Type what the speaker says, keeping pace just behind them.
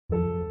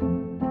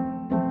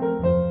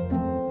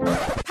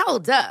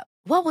Hold up.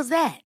 What was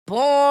that?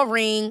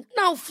 Boring.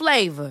 No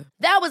flavor.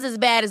 That was as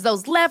bad as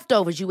those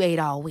leftovers you ate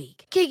all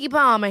week. Keke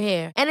Palmer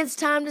here, and it's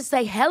time to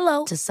say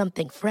hello to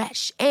something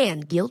fresh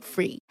and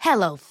guilt-free.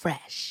 Hello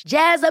Fresh.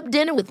 Jazz up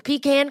dinner with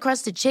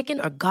pecan-crusted chicken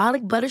or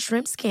garlic butter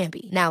shrimp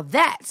scampi. Now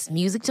that's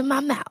music to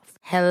my mouth.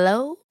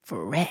 Hello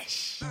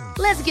Fresh.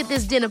 Let's get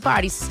this dinner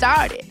party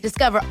started.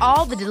 Discover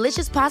all the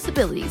delicious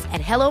possibilities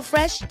at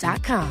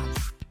hellofresh.com.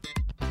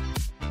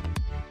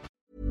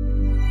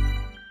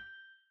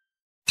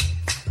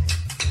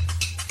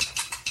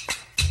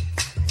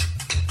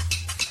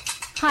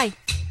 Hi,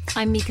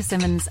 I'm Mika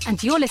Simmons,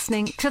 and you're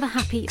listening to the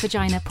Happy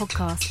Vagina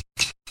podcast.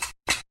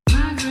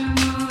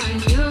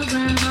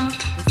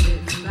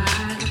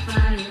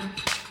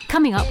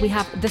 Coming up, we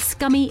have the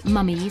Scummy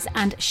Mummies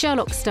and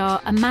Sherlock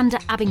star Amanda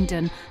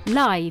Abbington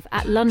live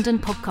at London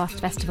Podcast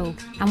Festival.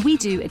 And we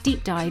do a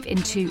deep dive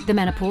into the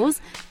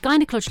menopause,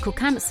 gynecological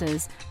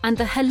cancers, and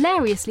the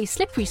hilariously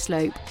slippery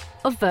slope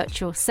of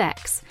virtual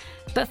sex.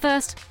 But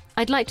first,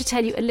 I'd like to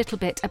tell you a little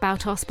bit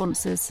about our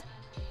sponsors.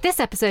 This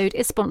episode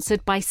is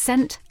sponsored by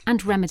Scent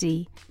and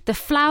Remedy, the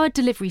flower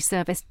delivery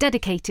service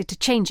dedicated to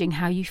changing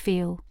how you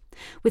feel.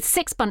 With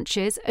 6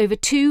 bunches over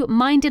 2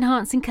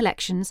 mind-enhancing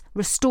collections,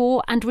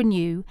 Restore and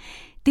Renew,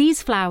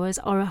 these flowers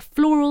are a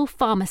floral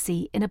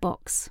pharmacy in a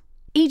box.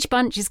 Each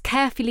bunch is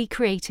carefully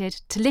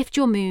created to lift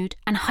your mood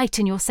and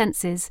heighten your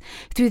senses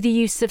through the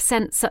use of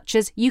scents such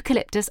as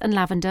eucalyptus and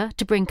lavender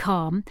to bring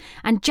calm,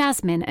 and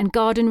jasmine and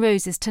garden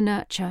roses to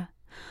nurture.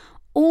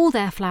 All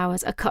their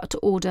flowers are cut to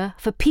order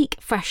for peak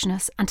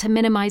freshness and to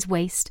minimise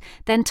waste,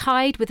 then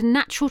tied with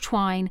natural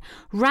twine,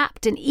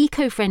 wrapped in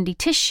eco-friendly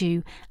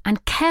tissue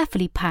and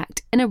carefully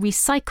packed in a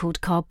recycled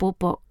cardboard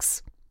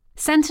box.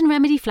 Scent and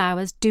Remedy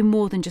flowers do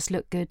more than just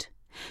look good.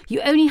 You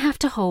only have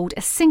to hold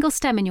a single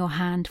stem in your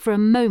hand for a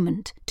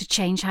moment to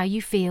change how you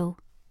feel.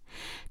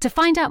 To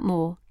find out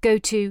more, go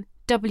to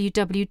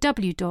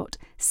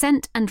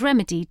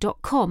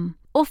www.scentandremedy.com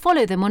or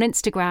follow them on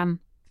Instagram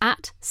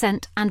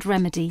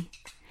 @scentandremedy.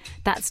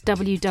 That's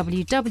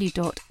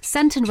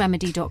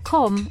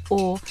www.scentandremedy.com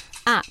or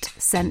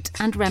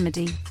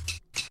 @scentandremedy.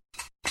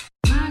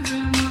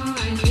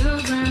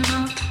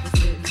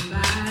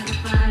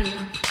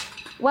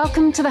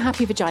 Welcome to The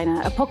Happy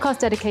Vagina, a podcast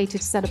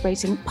dedicated to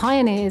celebrating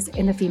pioneers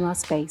in the female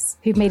space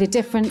who've made a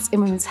difference in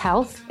women's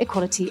health,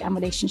 equality and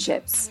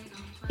relationships.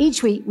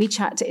 Each week we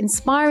chat to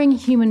inspiring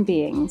human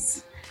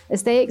beings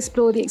as they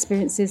explore the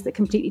experiences that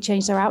completely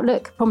change their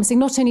outlook, promising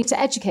not only to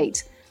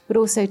educate, but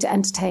also to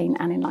entertain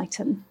and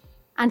enlighten.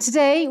 And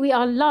today we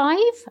are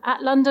live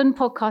at London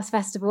Podcast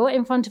Festival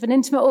in front of an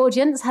intimate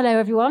audience. Hello,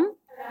 everyone.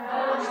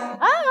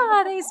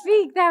 Hello. They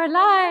speak, they're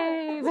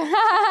alive.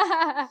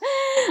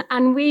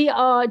 And we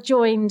are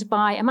joined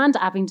by Amanda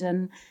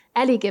Abbington,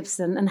 Ellie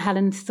Gibson and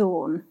Helen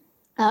Thorne.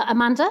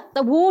 Amanda,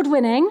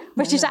 award-winning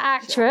British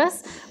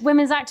actress,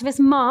 women's activist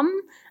mum,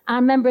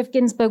 and member of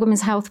Ginsberg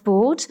Women's Health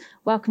Board.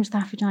 Welcome to the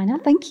Happy Vagina.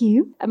 Thank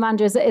you.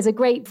 Amanda is a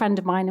great friend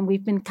of mine, and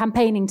we've been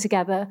campaigning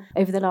together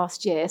over the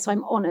last year, so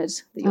I'm honoured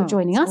that you're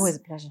joining us. It's always a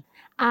pleasure.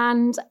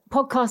 And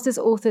podcasters,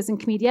 authors and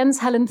comedians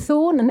Helen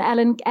Thorne and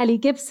Ellie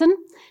Gibson,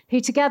 who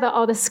together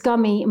are the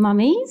Scummy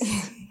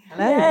Mummies.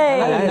 Hello.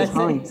 That's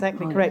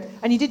exactly correct.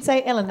 And you did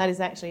say Ellen, that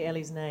is actually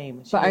Ellie's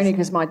name. But only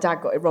because my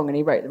dad got it wrong and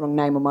he wrote the wrong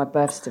name on my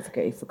birth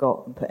certificate. He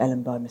forgot and put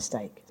Ellen by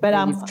mistake. But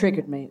you've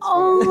triggered me.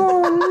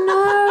 Oh,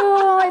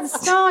 no, it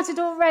started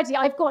already.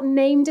 I've got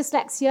name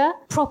dyslexia.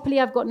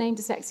 Properly, I've got name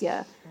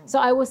dyslexia. So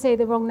I will say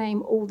the wrong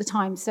name all the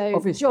time. So,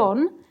 obviously.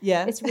 John,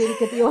 it's really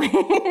good that you're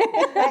here.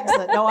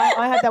 Excellent. No,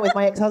 I had that with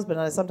my ex-husband,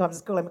 and I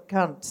sometimes call him a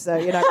cunt. So,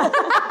 you know.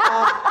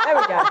 There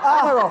we go.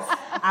 We're off.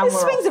 It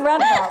swings and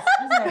roundabouts,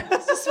 isn't it?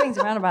 It just swings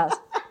and roundabouts.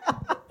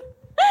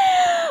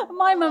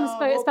 My mum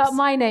spelled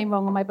my name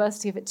wrong on my birth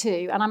certificate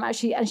too, and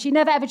she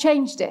never ever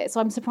changed it. So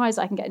I'm surprised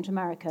I can get into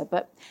America.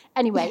 But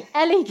anyway,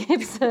 Ellie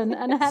Gibson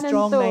and Helen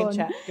Strong Thorne. name,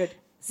 chap. Good.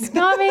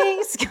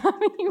 Scummy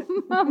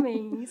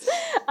Mummies.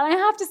 And I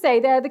have to say,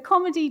 they're the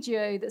comedy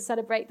duo that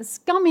celebrate the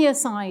scummier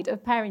side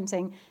of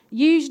parenting,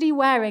 usually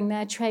wearing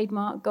their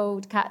trademark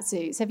gold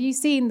catsuits. Have you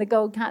seen the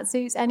gold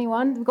catsuits,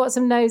 anyone? We've got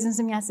some no's and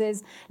some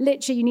yeses.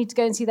 Literally, you need to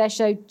go and see their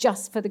show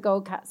just for the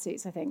gold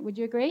catsuits, I think. Would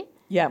you agree?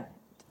 Yeah.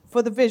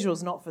 For the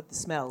visuals, not for the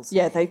smells.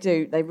 Yeah, they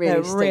do. They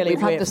really stink. We've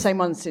weird. had the same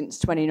ones since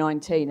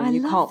 2019, and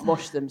you can't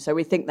wash them. So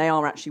we think they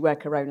are actually where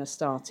Corona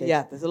started.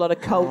 Yeah, there's a lot of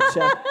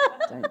culture.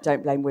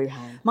 Don't blame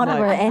Wuhan. Might know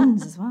where it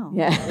ends as well.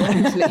 Yeah.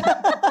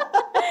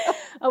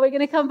 We're going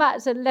to come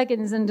back to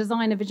leggings and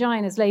designer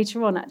vaginas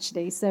later on,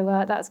 actually. So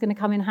that's going to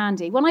come in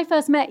handy. When I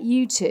first met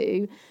you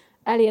two,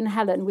 Ellie and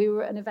Helen, we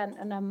were at an event,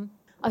 and I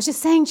was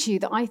just saying to you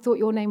that I thought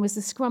your name was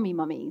the Scummy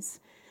Mummies.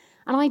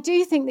 And I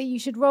do think that you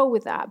should roll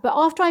with that. But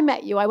after I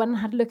met you, I went and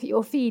had a look at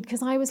your feed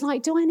because I was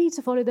like, do I need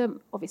to follow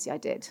them? Obviously, I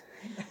did.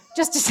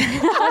 Just to say.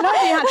 I know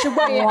you had to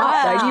weigh it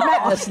up, though. You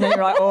met us and then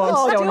you're like,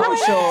 I'm still not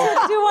sure.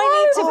 Do I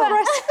need to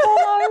press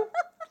follow?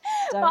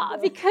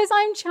 But because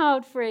I'm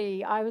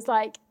child-free, I was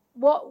like,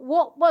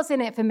 what's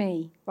in it for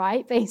me,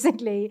 right?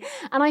 Basically.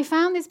 And I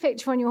found this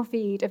picture on your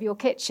feed of your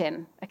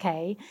kitchen,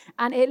 okay?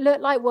 And it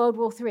looked like World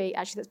War III.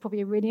 Actually, that's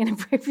probably a really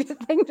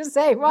inappropriate thing to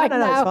say right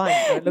now.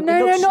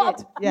 No, it's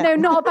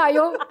fine.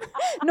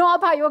 Not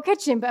about your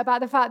kitchen, but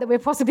about the fact that we're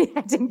possibly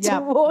heading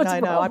towards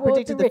World War I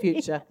predicted III. the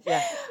future.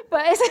 Yeah.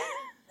 But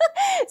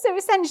so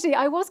essentially,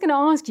 I was going to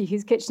ask you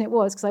whose kitchen it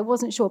was because I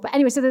wasn't sure. But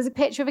anyway, so there's a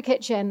picture of a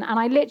kitchen, and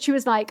I literally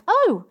was like,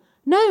 oh,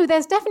 no,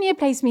 there's definitely a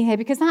place for me here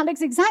because that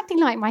looks exactly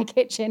like my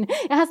kitchen.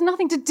 It has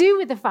nothing to do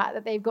with the fact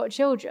that they've got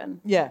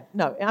children. Yeah,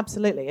 no,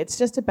 absolutely. It's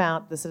just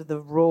about the sort of the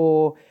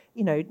raw,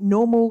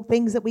 normal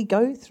things that we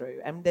go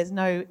through. And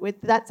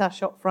that's our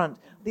shop front.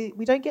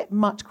 We don't get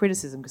much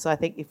criticism because I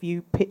think if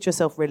you pitch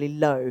yourself really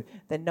low,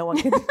 then no one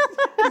can...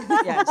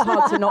 Yeah, it's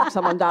hard to knock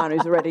someone down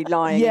who's already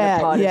lying in a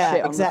pile of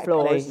shit on the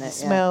floor, isn't it?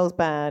 Smells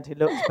bad, who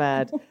looks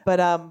bad.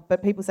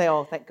 But people say,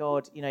 oh, thank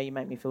God, you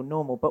make me feel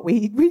normal. But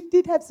we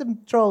did have some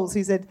trolls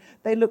who said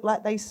they look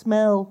like they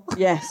smell.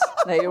 Yes,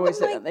 they always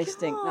look like they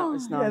stink. That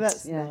was nice. Yeah,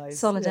 that's nice.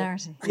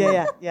 Solidarity.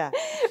 Yeah.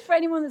 For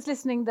anyone that's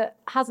listening that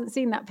hasn't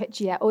seen that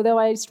picture yet, although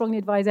I strongly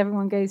advise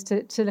everyone goes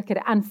to look at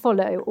it and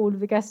follow all of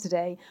the guests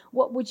today,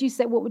 what would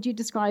you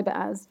describe it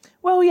as?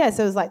 Well, yeah,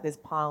 so it was like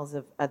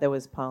there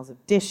was piles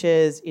of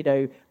dishes,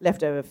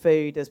 leftover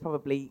food. There's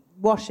probably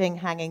washing,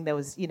 hanging. There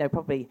was,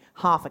 probably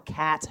half a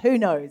cat. Who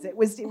knows?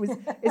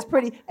 It's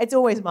pretty. It's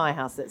always my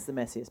house that's the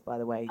messiest, by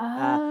the way.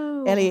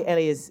 Oh.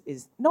 Ellie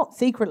is not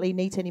secretly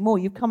neat anymore.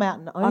 You've come out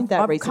and owned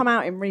that recently. I've come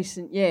out in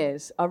recent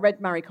years. I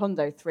read Marie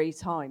Kondo 3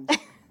 times.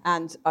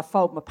 And I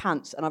fold my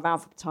pants and I've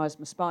alphabetised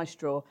my spice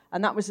drawer.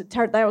 And that was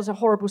a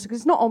horrible... Because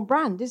it's not on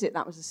brand, is it?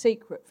 That was a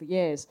secret for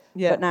years.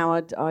 Yeah. But now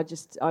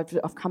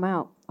I've come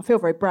out. I feel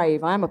very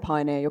brave. I am a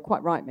pioneer. You're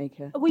quite right,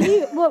 Mika.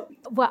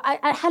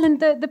 Helen,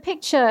 the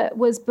picture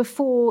was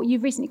before...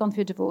 You've recently gone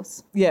through a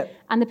divorce. Yeah.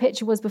 And the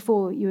picture was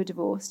before you were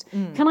divorced.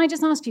 Mm. Can I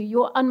just ask you,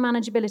 your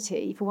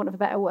unmanageability, for want of a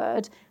better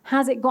word,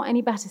 has it got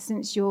any better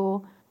since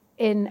you're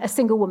in a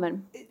single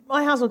woman?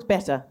 My house looks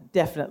better,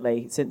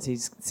 definitely, since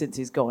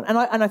he's gone, and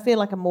I feel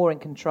like I'm more in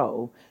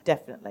control.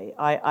 Definitely,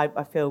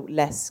 I feel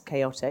less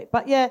chaotic.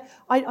 But yeah,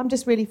 I'm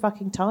just really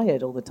fucking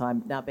tired all the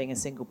time now, being a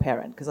single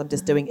parent, because I'm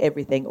just doing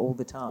everything all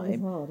the time.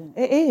 It's hard, isn't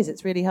it? It is.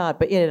 It's really hard.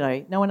 But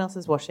no one else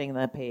is washing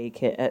their PE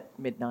kit at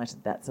midnight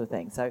and that sort of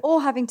thing. So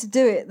or having to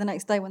do it the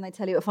next day when they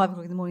tell you at 5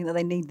 o'clock in the morning that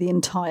they need the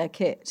entire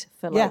kit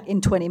for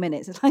in 20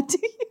 minutes. It's like, do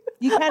you?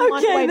 You can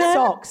microwave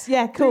socks.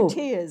 Yeah, cool.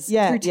 Through tears.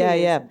 Yeah, through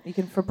tears. yeah. You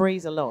can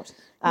Febreze a lot.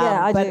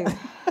 I do.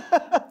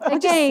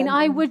 Again,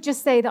 I would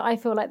just say that I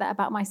feel like that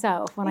about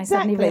myself when I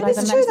suddenly realise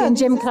I'm meant to be in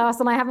gym class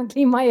and I haven't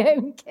cleaned my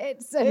own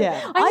kit. So I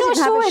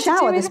didn't have a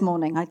shower this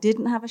morning. I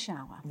didn't have a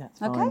shower. That's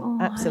fine.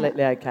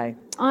 Absolutely okay.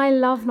 I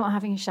love not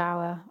having a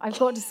shower. I've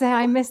got to say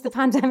I missed the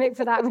pandemic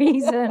for that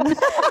reason.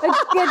 A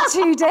good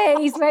 2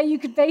 days where you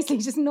could basically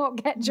just not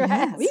get dressed.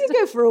 Yeah, we could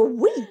go for a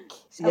week.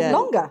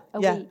 Longer. A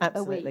week.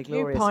 Absolutely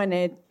glorious. You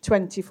pioneered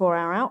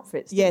 24-hour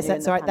outfits. Yes,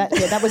 that's right.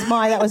 That was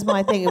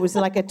my thing. It was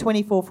like a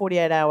 24,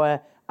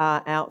 48-hour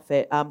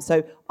outfit.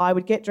 So I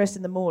would get dressed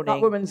in the morning.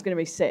 That woman's going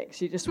to be sick.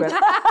 She just went...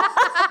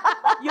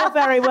 You're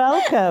very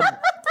welcome.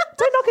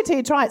 Don't knock it till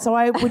you try it. So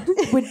I would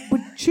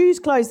choose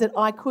clothes that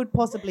I could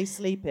possibly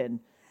sleep in.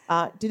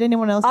 Did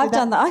anyone else do that? I've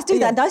done that. I do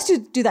that. I used to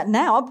do that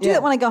now. I'll do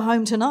that when I go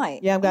home tonight.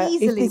 Yeah, I'm going,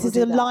 easily. If it's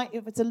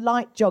a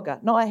light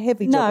jogger, not a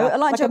heavy jogger, a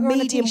light jogger, a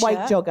medium weight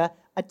jogger,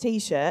 a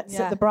t-shirt,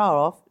 set the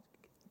bra off.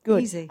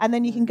 Good. Easy. And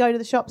then you can go to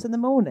the shops in the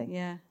morning.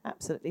 Yeah.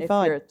 Absolutely if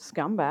fine. If you're a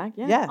scumbag,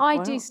 yeah.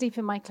 I do sleep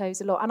in my clothes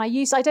a lot. And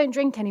I don't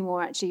drink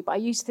anymore, actually, but I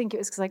used to think it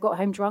was because I got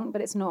home drunk,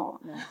 but it's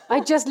not. No. I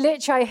just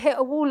literally hit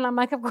a wall and I'm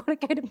like, I've got to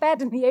go to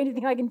bed, and the only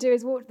thing I can do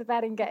is walk to the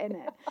bed and get in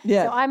it.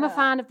 Yeah. So I'm a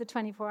fan of the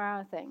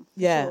 24-hour thing.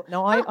 Yeah. Sure.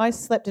 No, I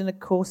slept in a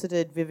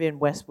corseted Vivienne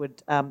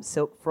Westwood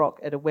silk frock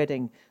at a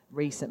wedding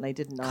recently,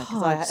 didn't I?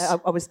 Because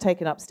I was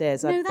taken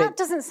upstairs. No, that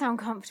doesn't sound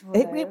comfortable.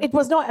 It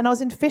was not, and I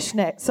was in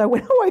fishnet. So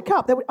when I woke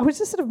up, I was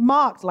just sort of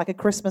marked like a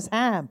Christmas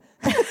ham.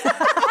 I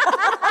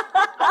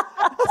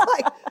was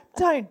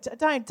like,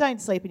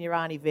 don't sleep in your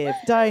Auntie Viv.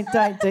 Don't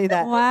do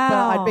that.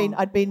 Wow.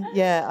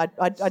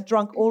 But I'd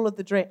drunk all of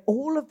the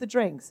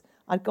drinks.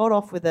 I got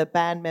off with a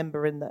band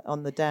member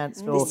on the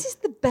dance floor. This is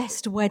the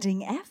best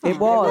wedding ever. It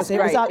was. It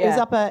was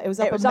up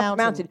a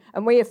mountain.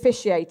 And we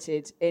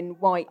officiated in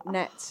white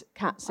net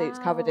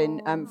catsuits covered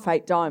in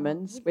fake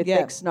diamonds with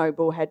big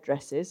snowball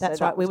headdresses.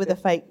 That's right. We were the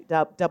fake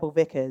double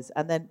vicars,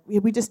 and then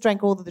we just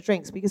drank all of the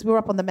drinks because we were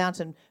up on the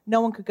mountain.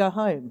 No one could go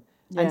home.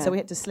 Yeah. And so we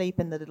had to sleep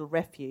in the little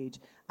refuge.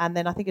 And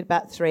then I think at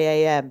about 3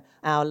 a.m.,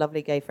 our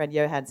lovely gay friend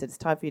Johan said, it's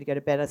time for you to go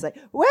to bed. I was like,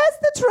 where's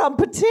the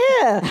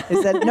trumpeter?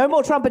 He said, no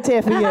more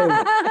trumpeter for you.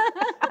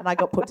 And I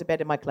got put to bed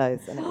in my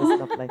clothes, and it was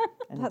lovely.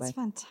 Anyway, that's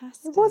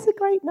fantastic. It was a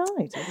great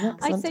night.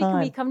 I say, can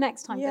we come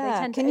next time? Yeah. But they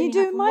tend can to you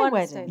do my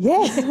wedding?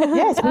 Yes, we're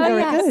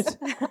very yes.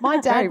 good. My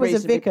dad was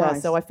a vicar,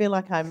 so I feel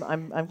like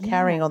I'm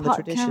carrying on the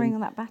tradition. Carrying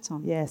on that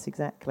baton. Yes,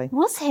 exactly.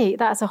 Was he?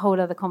 That's a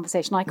whole other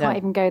conversation. I can't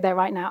even go there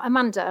right now.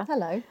 Amanda.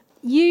 Hello.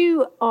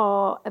 You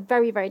are a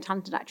very, very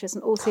talented actress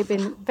and also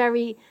been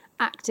very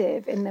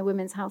active in the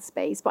women's health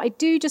space. But I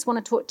do just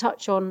want to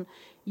touch on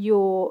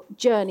your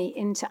journey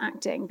into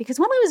acting? Because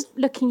when I was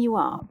looking you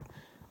up,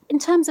 in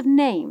terms of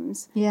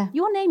names,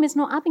 your name is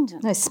not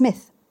Abbington. No,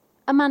 Smith.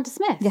 Amanda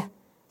Smith? Yeah.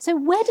 So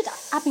where did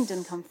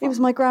Abbington come from? It was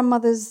my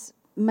grandmother's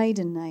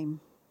maiden name.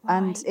 Right.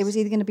 And it was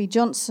either going to be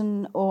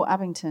Johnson or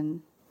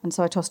Abbington. And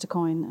so I tossed a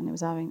coin and it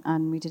was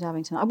and we did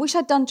Abbington. I wish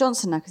I'd done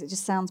Johnson now because it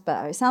just sounds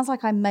better. It sounds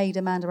like I made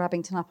Amanda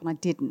Abbington up and I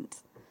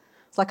didn't.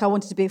 It's like I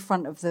wanted to be in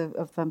front of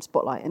the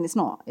Spotlight, and it's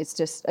not. It's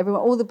just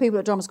all the people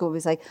at drama school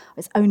will say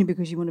it's only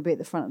because you want to be at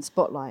the front of the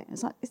Spotlight.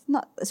 It's like it's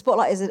not. The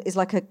Spotlight is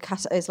like a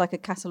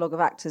catalogue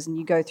of actors, and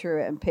you go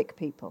through it and pick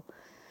people.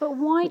 But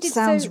why did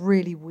sounds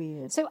really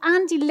weird. So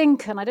Andy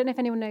Lincoln, I don't know if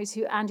anyone knows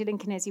who Andy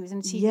Lincoln is. He was in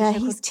a TV show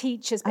called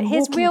Teachers, but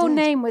his real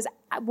name was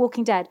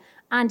Walking Dead.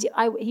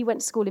 He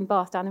went to school in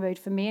Bath down the road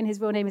from me, and his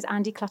real name is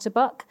Andy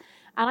Clutterbuck.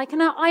 And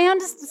I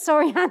understand.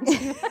 Sorry,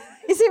 Andy.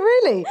 Is it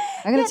really?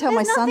 I'm going to tell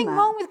my son that. There's nothing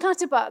wrong with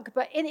Clutterbuck,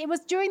 but it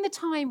was during the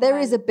time There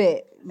is a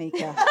bit,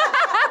 Mika.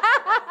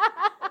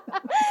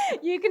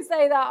 You can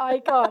say that, I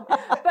can't.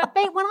 But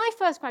when I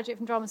first graduated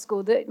from drama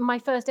school, my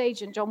first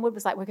agent, John Wood,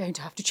 was like, we're going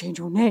to have to change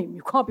your name.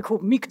 You can't be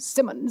called Mika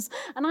Simmons.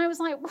 And I was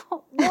like,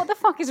 what the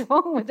fuck is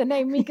wrong with the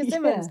name Mika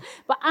Simmons?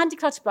 But Andy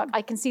Clutterbuck,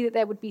 I can see that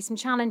there would be some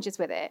challenges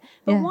with it.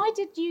 But why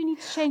did you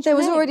need to change your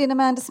name? There was already an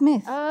Amanda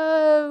Smith.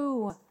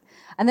 Oh.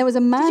 And there was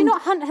a man... Did you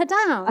not hunt her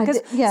down?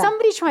 Because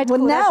somebody tried to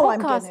call her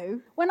podcast.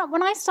 I'm going to.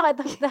 When I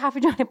started the Happy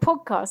Vagina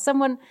podcast,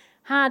 someone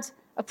had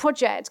a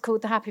project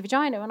called The Happy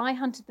Vagina, and I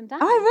hunted them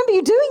down. I remember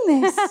you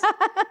doing this.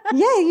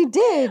 Yeah, you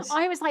did.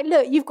 I was like,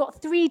 look, you've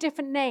got 3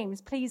 different names.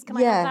 Please, can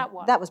I have that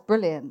one? That was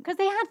brilliant. Because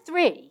they had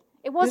 3.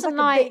 It wasn't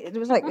it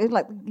was like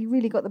you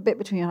really got the bit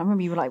between you. I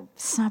remember you were like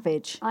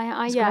savage.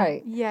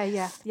 Great.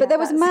 Yeah. But there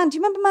was a man. Do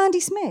you remember Mandy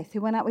Smith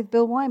who went out with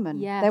Bill Wyman?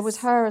 Yes. There was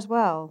her as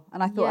well.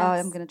 And I thought,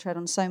 I'm going to tread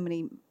on so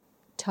many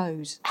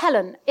toes.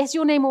 Helen, has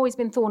your name always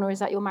been Thorne, or is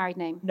that your married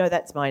name? No,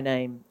 that's my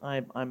name.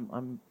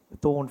 I'm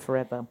Thorne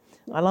forever.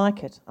 I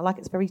like it.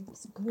 It's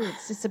good.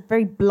 It's just a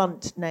very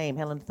blunt name,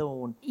 Helen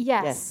Thorne.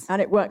 Yes.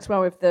 And it works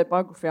well with the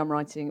biography I'm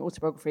writing,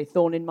 autobiography,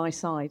 Thorne in My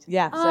Side.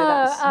 Yeah. So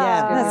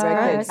that's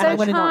very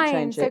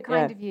good. So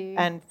kind of you.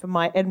 And for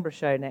my Edinburgh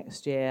show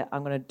next year,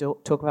 I'm going to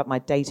talk about my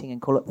dating and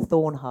call it the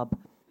Thorne Hub.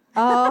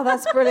 Oh,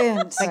 that's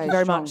brilliant. Thank you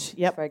very much.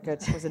 Yep. Very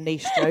good. It was a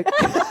niche joke.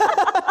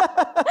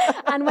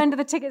 And when do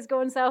the tickets go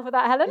on sale for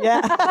that, Helen?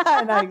 Yeah,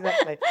 I know,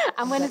 exactly.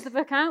 And when is the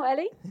book out,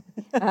 Ellie?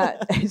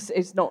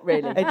 It's not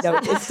really.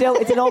 It's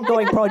an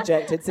ongoing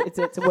project. It's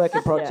a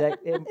working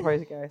project in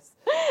progress.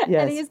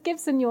 Yes. Ellie, is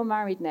Gibson your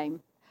married name?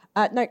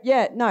 No.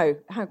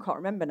 I can't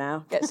remember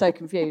now. Get so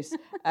confused.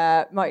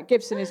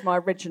 Gibson is my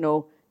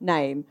original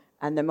name.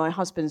 And then my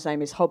husband's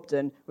name is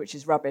Hobden, which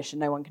is rubbish, and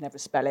no one can ever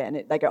spell it.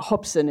 And they go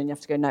Hobson, and you have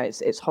to go, no,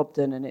 it's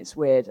Hobden, and it's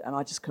weird. And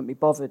I just couldn't be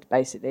bothered,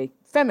 basically.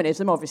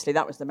 Feminism, obviously,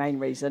 that was the main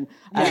reason.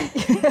 But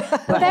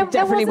it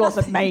definitely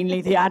wasn't mainly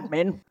the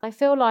admin. I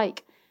feel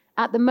like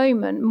at the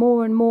moment,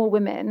 more and more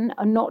women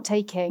are not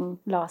taking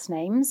last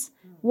names.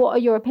 What are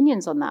your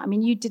opinions on that? I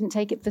mean, you didn't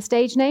take it for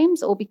stage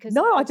names, or because...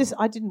 No, I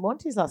didn't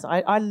want his last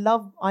name. I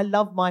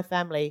love my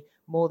family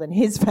more than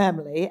his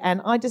family,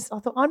 and I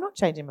thought, I'm not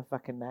changing my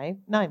fucking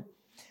name. No.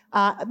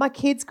 My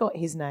kid's got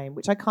his name,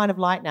 which I kind of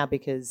like now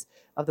because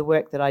of the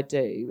work that I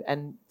do,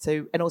 and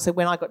also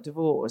when I got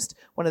divorced,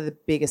 one of the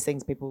biggest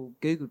things people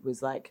Googled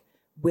was like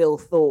Will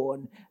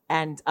Thorne,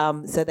 and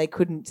so they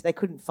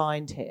couldn't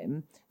find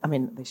him. I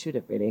mean, they should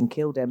have really and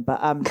killed him,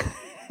 but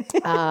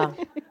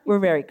we're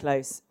very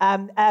close.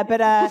 They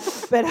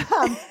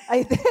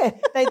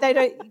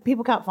don't.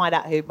 People can't find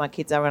out who my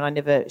kids are, and I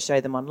never show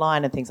them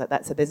online and things like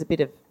that. So there's a bit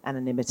of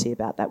anonymity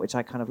about that, which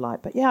I kind of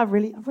like. But yeah, I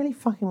really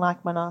fucking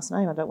like my last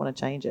name. I don't want to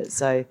change it.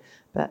 So,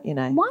 but you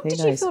know, why did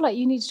you feel like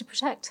you needed to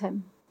protect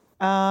him?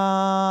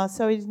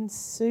 So he didn't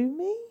sue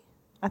me.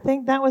 I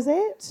think that was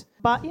it.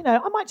 But you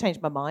know, I might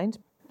change my mind.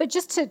 But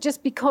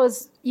just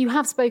because you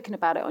have spoken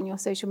about it on your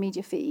social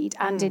media feed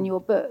and in your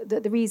book,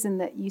 that the reason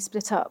that you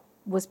split up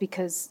was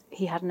because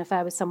he had an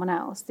affair with someone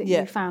else that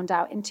you found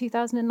out in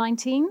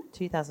 2019?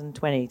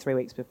 2020, 3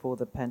 weeks before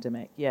the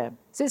pandemic, yeah.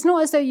 So it's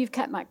not as though you've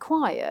kept that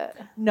quiet.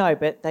 No,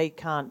 but they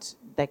can't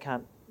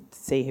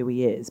see who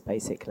he is,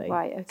 basically.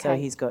 Right, okay. So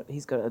he's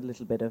got a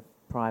little bit of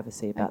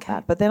privacy about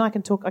that. But then I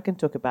can talk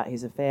about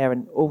his affair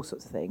and all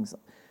sorts of things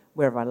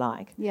wherever I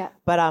like. Yeah.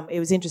 But it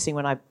was interesting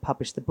when I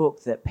published the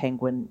book that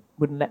Penguin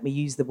wouldn't let me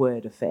use the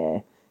word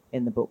affair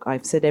in the book.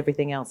 I've said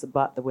everything else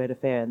but the word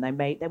affair, and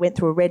they went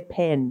through a red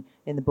pen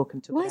in the book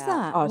and took it out. Why is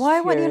that? Oh,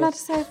 why weren't you allowed to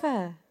say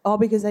affair? Oh,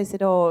 because they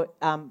said,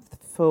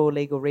 for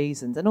legal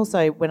reasons. And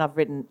also when I've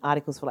written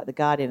articles for like The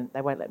Guardian, they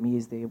won't let me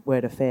use the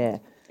word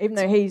affair. Even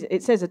though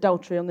it says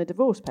adultery on the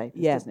divorce papers,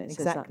 doesn't it?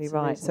 Exactly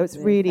right. So it's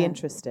really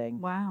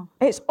interesting. Wow.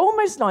 It's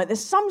almost like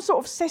there's some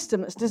sort of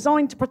system that's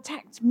designed to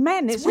protect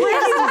men. It's really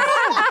weird.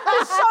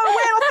 It's so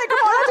weird. I think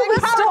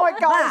I'm paranoid,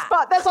 guys,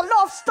 but there's a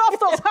lot of stuff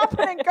that's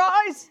happening,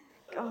 guys.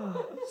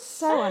 God,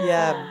 so unfair.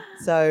 Yeah.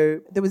 So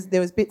there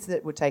was bits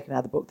that were taken out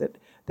of the book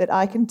that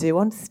I can do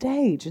on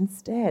stage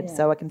instead.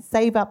 So I can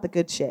save up the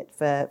good shit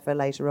for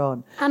later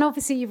on. And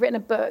obviously you've written a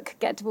book,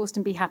 Get Divorced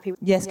and Be Happy.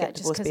 Yes, Get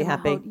Divorced, Be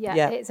Happy.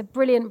 It's a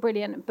brilliant,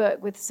 brilliant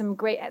book with some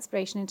great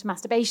exploration into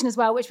masturbation as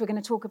well, which we're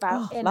going to talk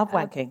about love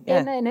wanking.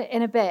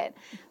 in a bit.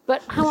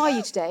 But how are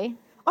you today?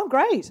 I'm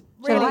great.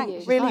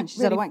 Really,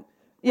 she's had a wank.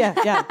 Yeah.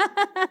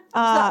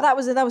 That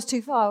was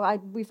too far.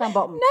 We found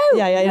bottom. No.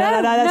 Yeah.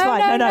 No, that's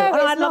fine. No.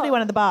 I had a lovely not.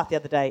 one in the bath the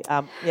other day.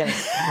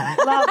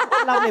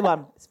 Lovely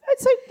one.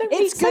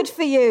 It's good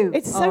for you.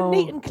 It's so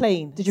neat and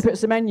clean. Did you put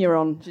some enya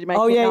on? Did you make it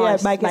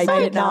nice? Make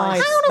it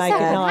nice.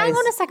 Hang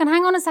on a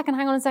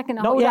second.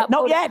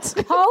 Not yet.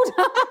 Hold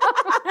up.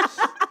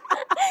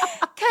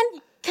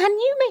 Can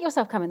you make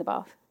yourself come in the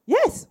bath?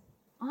 Yes.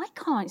 I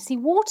can't. See,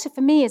 water for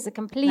me is a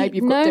complete Maybe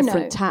you've got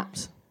different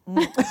taps.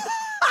 You've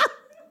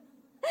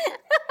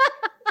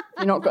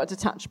not got a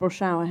detachable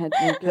shower head.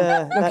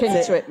 Look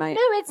into it, mate.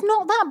 No, it's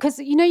not that, because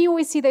you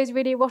always see those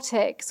really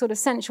erotic sort of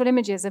sensual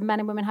images of men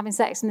and women having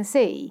sex in the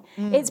sea.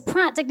 It's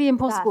practically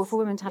impossible for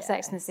women to have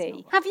sex in the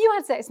sea. Have you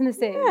had sex in the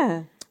sea?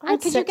 Yeah. And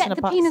could you get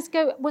the penis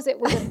go? Was it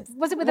with a man? It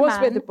was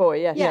with a boy.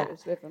 Yes. Yeah. It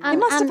was with a man. You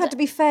must have had to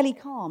be fairly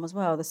calm as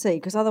well, the sea,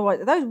 because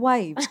otherwise those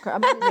waves. You've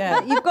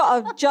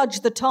got to judge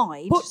the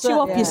tide. Puts you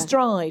off your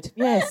stride.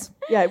 Yes.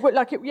 It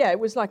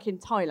was like in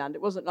Thailand.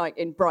 It wasn't like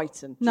in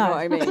Brighton. Do you know what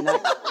I mean?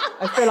 Like,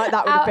 I feel like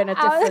that would have been a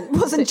different. It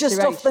wasn't just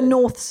off the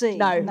North Sea.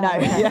 No.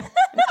 Yeah.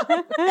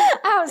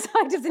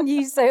 Outside of the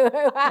new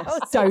Soho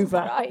House. Dover.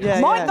 Right. Yeah,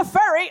 Mind the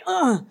ferry.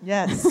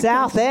 Yeah.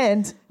 South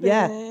End.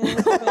 Yeah.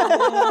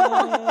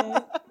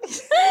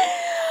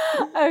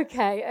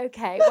 Okay.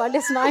 Well,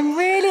 listen, I'm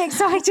really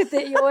excited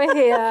that you're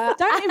here.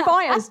 Don't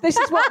invite us. This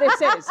is what this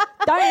is.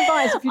 Don't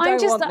invite us if you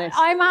don't want this.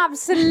 I'm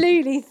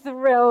absolutely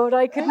thrilled.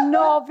 I could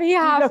not be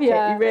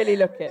happier. You really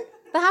look it.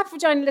 The Happy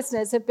Vagina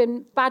listeners have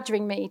been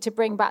badgering me to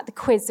bring back the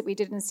quiz that we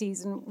did in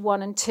season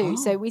 1 and 2.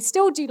 So we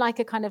still do like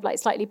a kind of like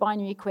slightly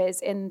binary quiz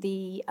in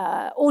the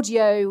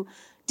audio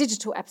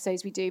digital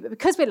episodes we do, but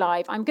because we're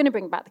live, I'm going to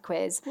bring back the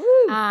quiz. Woo.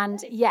 And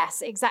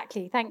yes,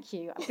 exactly. Thank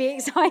you. Be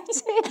excited.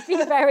 Be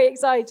very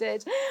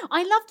excited.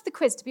 I loved the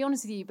quiz, to be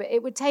honest with you, but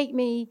it would take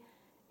me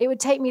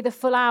the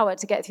full hour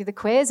to get through the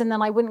quiz, and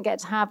then I wouldn't get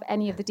to have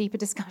any of the deeper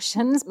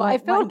discussions. But I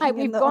feel like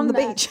we've gone on the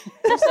there. beach.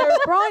 Is there a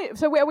prize?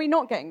 So are we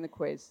not getting the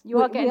quiz?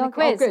 You are getting the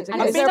quiz. Oh, good.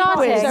 And Is there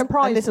a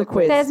prize for the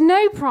quiz? There's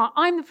no prize.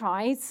 I'm the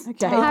prize.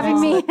 Okay. For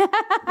having me.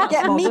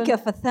 Get Mika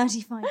for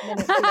 35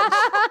 minutes.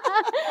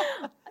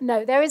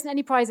 No, there isn't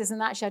any prizes,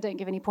 and actually I don't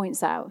give any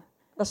points out.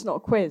 That's not a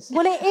quiz.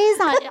 Well, it is.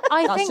 I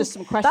That's think just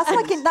some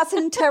questions. That's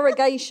an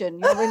interrogation.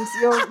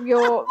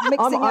 You're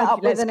mixing it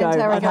up with an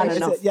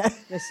interrogation.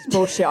 This is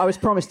bullshit. I was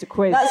promised a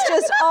quiz. That's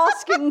just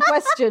asking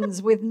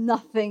questions with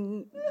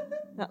nothing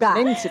back.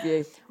 An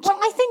interview. Well,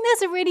 I think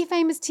there's a really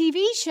famous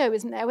TV show,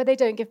 isn't there, where they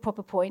don't give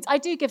proper points. I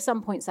do give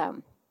some points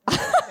out.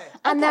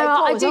 And there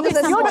are. I do give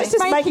some points.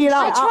 Just making it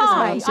up.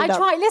 I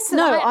try. Listen,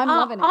 I'm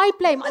loving it. I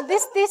blame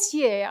this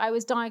year. I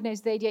was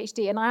diagnosed with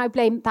ADHD, and I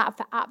blame that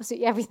for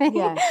absolutely everything.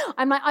 Yeah.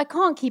 I'm like, I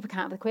can't keep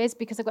account of the quiz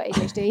because I've got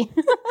ADHD.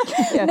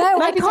 Yeah. No,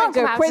 Maybe I can't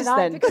do come a out quiz tonight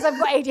then. because I've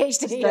got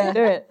ADHD. Don't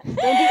do it.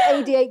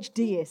 Don't be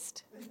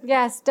ADHDist.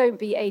 Yes, don't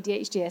be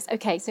ADHDist.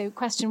 Okay, so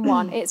question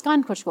 1. It's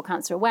Gynecological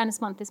Cancer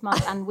Awareness Month this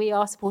month, and we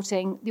are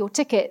supporting your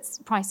tickets,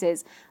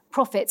 prices,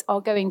 profits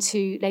are going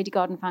to Lady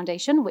Garden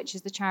Foundation, which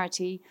is the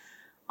charity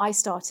I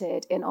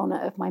started in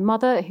honour of my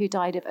mother, who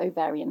died of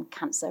ovarian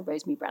cancer,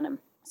 Rosemary Brennan.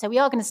 So we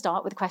are going to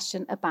start with a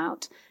question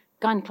about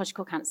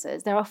gynecological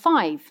cancers. There are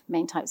 5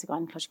 main types of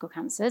gynecological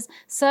cancers: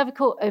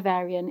 cervical,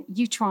 ovarian,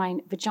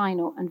 uterine,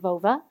 vaginal, and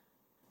vulva.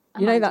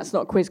 You know that's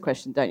not a quiz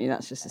question, don't you?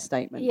 That's just a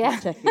statement. Yeah.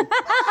 Just checking.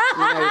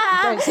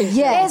 Don't seem to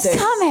Yes. It's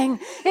coming.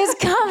 It's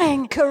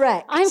coming.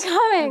 Correct. I'm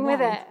coming with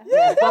it.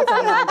 Yeah, well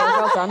done, Amanda.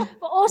 Well done.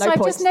 But also, No I've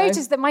points, just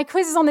noticed that my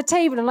quiz is on the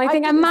table, and I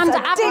think Amanda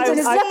Abbington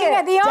is looking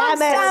at the answers.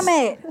 Damn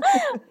it.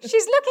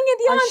 She's looking at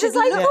the answers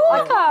like, I can't see.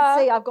 Walker.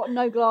 I've got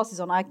no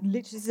glasses on.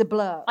 This is a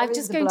blur. I'm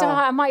just going to.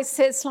 I might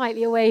sit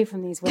slightly away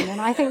from these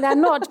women. I think they're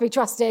not to be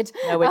trusted.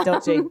 No, we're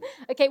dodgy.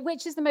 Okay,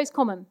 which is the most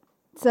common?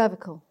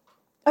 Cervical.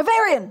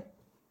 Ovarian.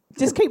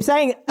 Just keep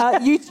saying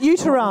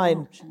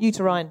uterine.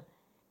 Uterine.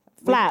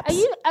 Flaps. Are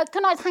you?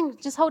 Can I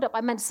just hold up?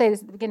 I meant to say this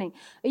at the beginning.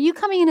 Are you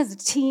coming in as a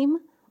team,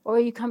 or are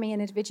you coming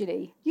in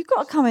individually? You've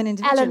got to come in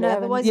individually. Eleanor,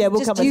 otherwise yeah, we'll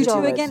it's just come as you a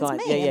team, two it's against fine.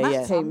 me. Yeah. and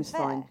that's Team's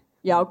unfair. fine.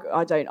 Yeah,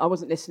 I don't. I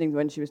wasn't listening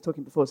when she was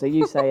talking before, so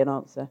you say an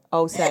answer.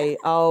 Say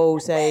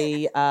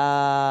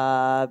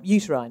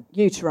uterine.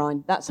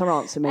 Uterine. That's her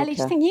answer, Mika. Ellie,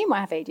 do you think you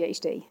might have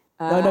ADHD?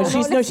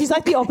 She's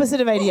like the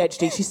opposite of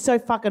ADHD. She's so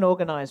fucking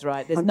organised,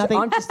 right? There's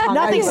nothing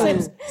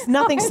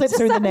slips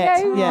through the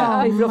net.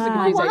 Yeah. People often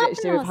confuse What ADHD happened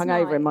with last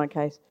hungover night? in my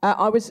case.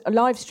 I was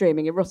live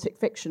streaming erotic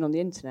fiction on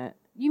the internet.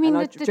 You mean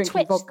and I the drinking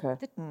Twitch? vodka.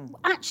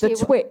 Actually,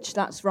 The Twitch,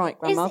 that's right,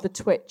 Grandma, Is the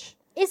Twitch.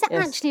 is it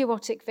Yes. actually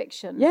erotic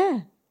fiction?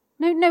 Yeah.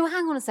 No,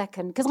 hang on a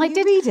second, because I you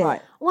did read it?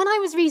 Right. When I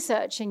was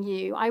researching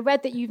you, I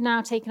read that you've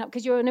now taken up,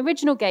 because you're an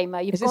original gamer.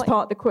 Is this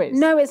part of the quiz?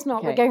 No, it's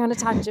not. We're Okay. going on a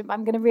tangent, but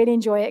I'm going to really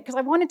enjoy it because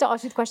I wanted to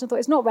ask you the question. I thought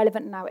it's not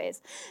relevant, and now it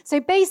is. So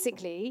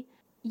basically,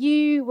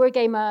 you were a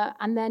gamer,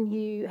 and then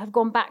you have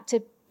gone back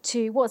to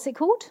to, what's it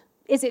called?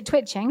 Is it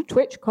twitching?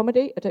 Twitch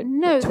comedy? I don't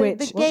know. Twitch.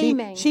 The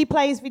gaming. She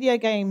plays video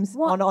games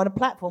on a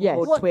platform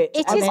called Twitch.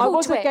 It is I called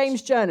was Twitch. a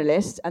games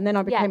journalist, and then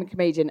I became a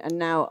comedian, and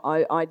now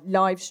I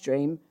live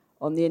stream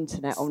on the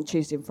internet on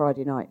Tuesday and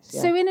Friday nights.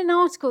 Yeah. So in an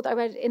article that I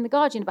read in The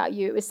Guardian about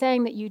you, it was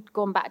saying that you'd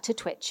gone back to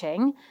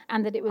twitching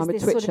and that it was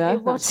this sort of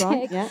erotic. That's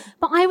right, yeah.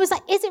 But I was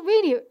like, is it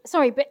really,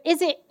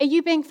 are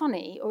you being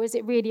funny or is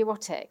it really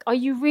erotic? Are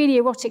you really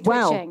erotic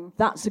twitching? Well,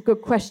 that's a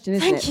good question,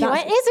 isn't Thank it? you.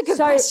 It is a good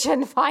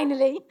question,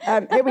 finally.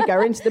 Here we go,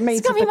 into the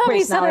meat Scummy of the quiz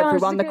Mummies, now, someone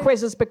everyone. The answered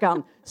quiz has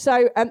begun.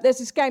 So there's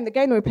this game, the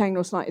game that we're playing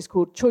last night is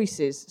called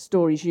Choices,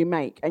 Stories You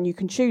Make, and you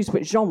can choose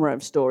which genre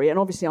of story, and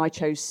obviously I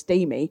chose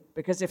steamy,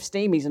 because if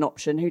steamy's an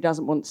option, who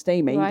doesn't want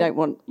steamy? Right. You don't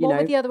want, What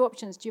were the other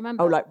options? Do you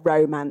remember? Oh, like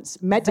romance.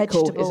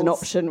 Medical is an Vegetables.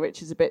 option,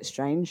 which is a bit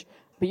strange.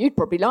 But you'd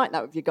probably like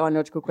that with your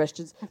gynecological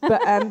questions.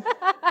 But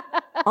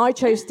I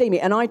chose steamy,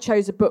 and I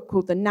chose a book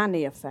called The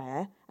Nanny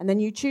Affair. And then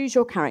you choose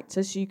your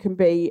character, so you can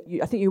be,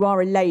 I think you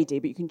are a lady,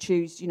 but you can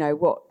choose,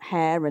 what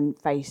hair and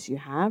face you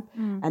have.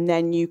 And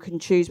then you can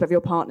choose whether your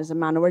partner's a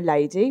man or a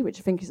lady, which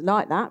I think is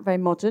like that, very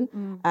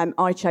modern.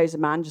 I chose a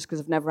man just because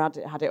I've never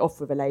had it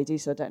off with a lady,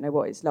 so I don't know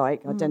what it's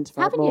like.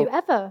 Identify Haven't more. you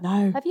ever?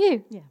 No. Have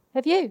you? Yeah.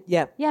 Have you?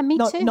 Yeah. Yeah, me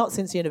too. Not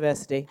since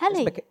university.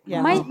 Ellie,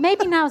 Yeah.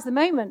 maybe now's the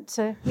moment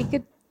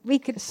we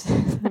could.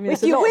 I mean,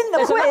 If you win the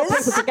there's a lot of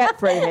quiz. people to get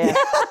through here.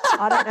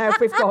 I don't know if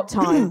we've got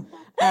time.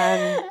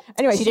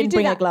 Anyway, She so you didn't do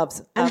bring her that,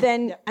 gloves. and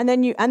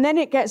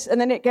then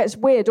it gets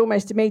weird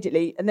almost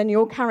immediately. And then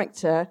your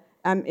character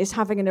is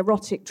having an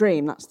erotic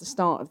dream. That's the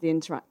start of the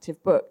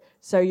interactive book.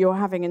 So you're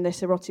having in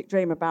this erotic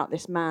dream about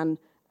this man,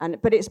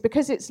 but it's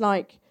because it's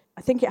like,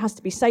 I think it has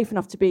to be safe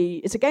enough to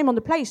be. It's a game on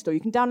the Play Store. You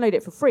can download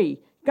it for free.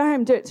 Go home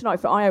and do it tonight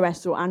for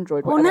iOS or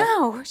Android. Well, Whatever.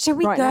 now shall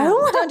we Right go?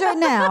 now. Don't do it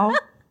now.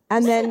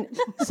 And then,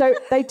 so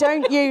they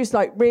don't use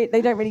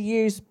they don't really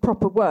use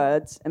proper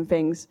words and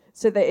things.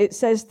 So that it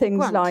says things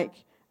Grunt.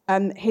 like,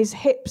 his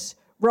hips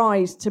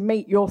rise to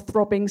meet your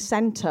throbbing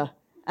centre.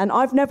 And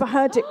I've never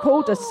heard it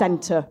called a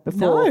centre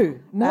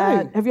before.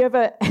 No. Have you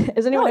ever?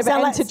 Has anyone ever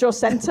entered your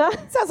centre?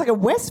 Sounds like a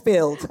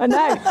Westfield. I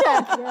know.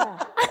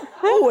 Yeah.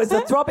 Oh, it's a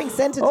throbbing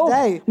centre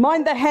today.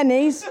 Mind the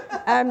hennies.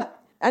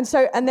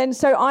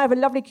 So I have a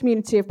lovely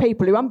community of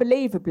people who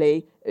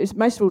unbelievably,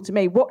 most of all to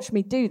me, watch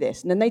me do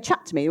this. And then they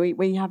chat to me.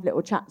 We have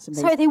little chats and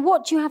things. So they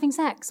watch you having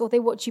sex or they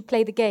watch you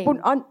play the game?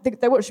 Well,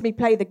 they watch me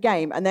play the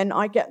game, and then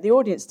I get the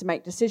audience to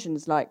make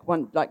decisions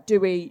do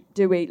we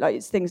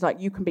it's things like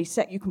you can be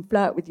you can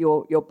flirt with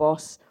your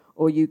boss,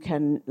 or you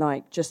can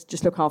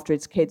just look after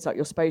his kids like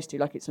you're supposed to,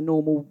 like it's a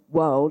normal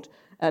world,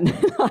 and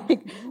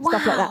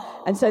stuff like that.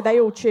 And so they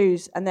all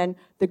choose, and then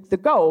the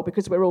goal,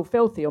 because we're all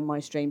filthy on my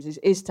streams,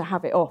 is to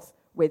have it off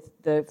with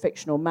the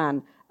fictional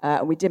man.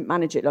 And we didn't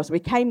manage it last. We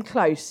came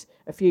close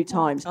a few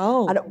times.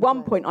 Oh. And at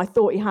one point, I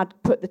thought he had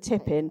put the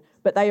tip in,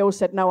 but they all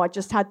said, no, I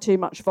just had too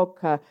much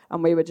vodka,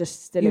 and we were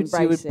just still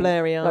embracing. You were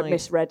blurry-eyed. I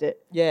misread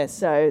it. Yes.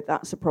 So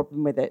that's a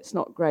problem with it. It's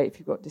not great if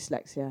you've got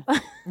dyslexia.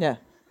 Yeah.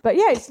 But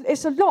yeah,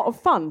 it's a lot of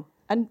fun.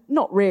 And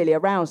not really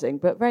arousing,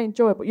 but very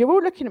enjoyable. You're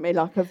all looking at me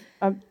like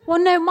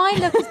Well, no, my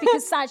look is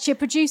because actually a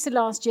producer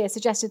last year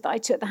suggested that I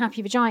took the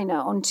Happy Vagina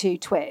onto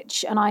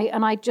Twitch, and I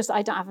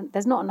don't have.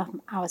 There's not enough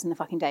hours in the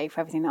fucking day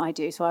for everything that I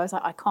do, so I was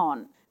like, I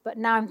can't. But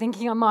now I'm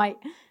thinking I might.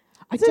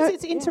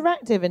 It's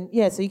interactive,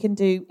 and so you can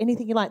do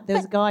anything you like.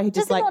 There's a guy who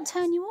just does it not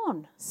turn you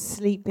on?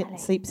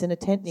 sleeps in a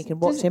tent, and you can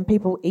watch him.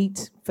 People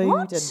eat food,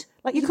 What?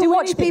 and You can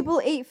watch people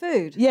eat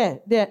food. Yeah.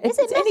 Is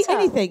it meta?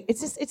 anything?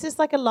 It's just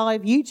like a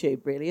live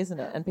YouTube, really, isn't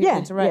it? And people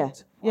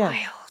interact. Yeah.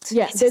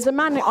 Yeah, there's a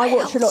man I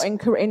watch a lot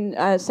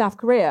in South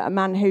Korea. A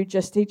man who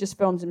just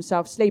films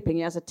himself sleeping.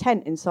 He has a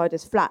tent inside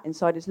his flat,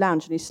 inside his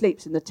lounge, and he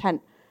sleeps in the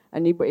tent.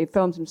 And he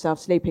films himself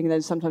sleeping, and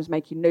then sometimes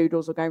making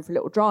noodles or going for a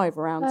little drive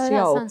around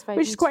Seoul, sounds very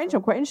which is quite beautiful. interesting.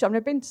 I'm quite interested. I've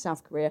never been to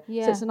South Korea,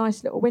 Yeah. so it's a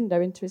nice little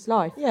window into his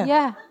life. Yeah.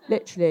 Yeah.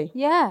 Literally.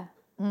 Yeah.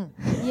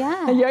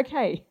 Yeah. Are you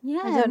okay?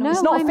 Yeah. don't know. No,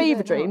 It's not a I'm-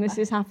 fever dream. This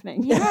is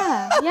happening.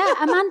 Yeah. Yeah.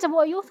 Amanda,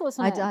 what are your thoughts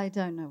on it? I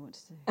don't know what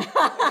to do.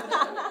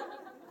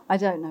 I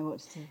don't know what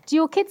to do. Do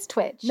your kids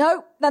Twitch?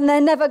 No, then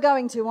they're never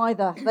going to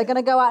either. They're going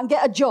to go out and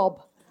get a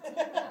job.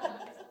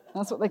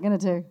 That's what they're going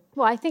to do.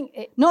 Well, I think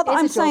it Not that is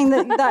I'm a job. saying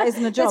that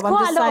isn't a job. There's quite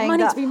I'm just a lot of saying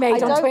money that to be made I on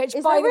don't- Twitch,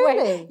 is by there the way.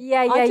 really?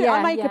 Yeah.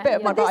 I make a bit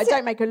of money, but I This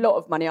don't make a lot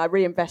of money. I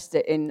reinvest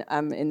it in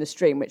the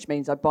stream, which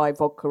means I buy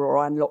vodka or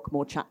I unlock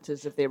more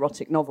chapters of the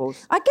erotic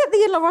novels. I get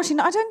the watching.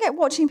 I don't get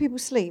watching people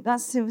sleep. That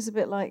seems a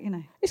bit like,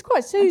 It's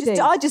quite soothing.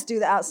 I just do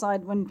that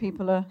outside when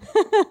people are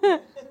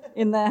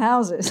in their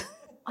houses.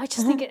 I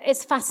just think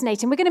it's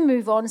fascinating. We're going to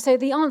move on. So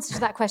the answer to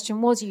that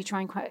question was you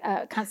trying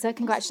cancer.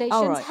 Congratulations.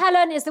 All right.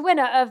 Helen is the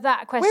winner of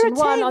that question. We're a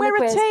One team. on the We're a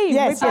quiz. team.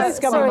 Yes, yes,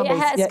 Scummy sorry,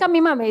 Mummies, yeah. Scummy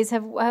Mummies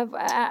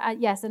have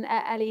yes, and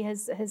Ellie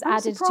has I'm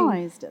added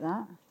surprised at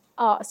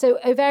that. So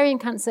ovarian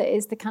cancer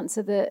is the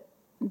cancer that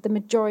the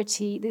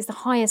majority, there's the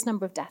highest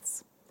number of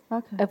deaths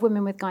of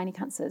women with gynae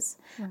cancers.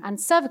 And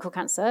cervical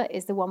cancer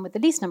is the one with the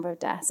least number of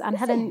deaths. And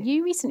Helen,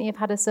 you recently have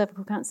had a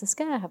cervical cancer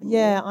scare, haven't you?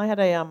 Yeah, I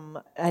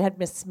had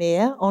my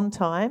smear on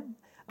time.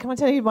 Can I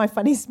tell you my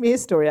funny smear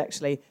story,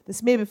 actually? The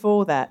smear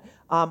before that,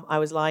 I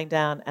was lying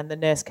down and the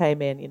nurse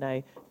came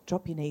in,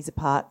 drop your knees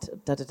apart,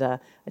 da-da-da.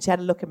 And she had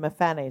a look at my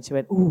fanny and she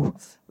went, ooh,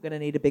 we're going to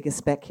need a bigger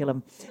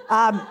speculum.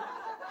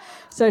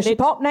 So she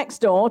popped next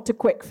door to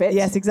Quick Fit.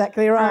 Yes,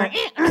 exactly right.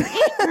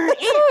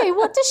 Sorry,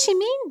 what does she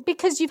mean?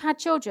 Because you've had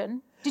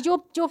children? Did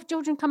your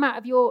children come out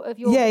of your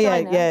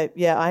vagina?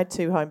 Yeah. I had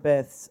 2 home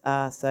births,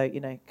 so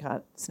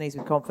can't sneeze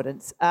with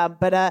confidence. She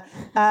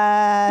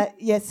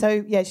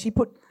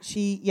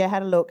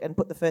had a look and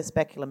put the first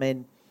speculum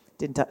in.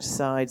 Didn't touch the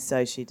sides,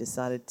 so she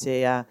decided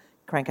to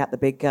crank out the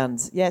big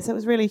guns. Yeah, so it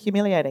was really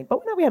humiliating.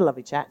 But we had a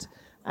lovely chat.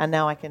 And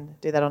now I can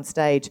do that on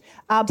stage.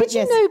 Did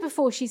you know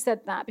before she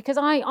said that? Because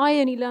I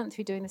only learned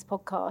through doing this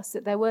podcast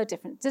that there were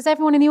different... Does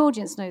everyone in the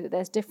audience know that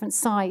there's different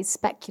size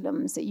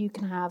speculums that you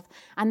can have?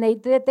 And they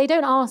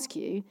don't ask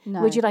you,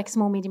 would you like a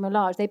small, medium or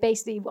large? They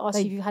basically ask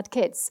you if you've had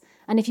kids.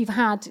 And if you've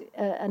had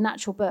a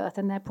natural birth,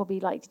 then they're probably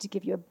likely to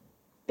give you a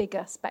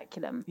bigger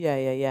speculum.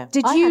 Yeah.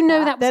 Did you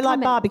know that was They're coming?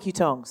 like barbecue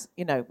tongs,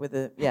 with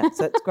the... Yeah,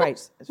 so it's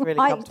great. It's really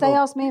comfortable. They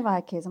asked me if I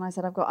had kids, and I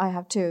said, I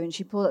have 2. And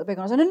she pulled out the big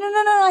one. I said, no,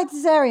 I had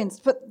cesareans.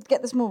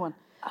 Get the small one.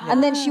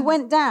 And then she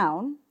went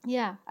down.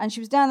 Yeah. And she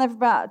was down there for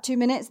about 2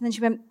 minutes, and then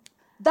she went,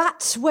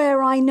 that's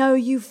where I know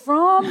you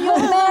from. You're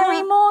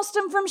Mary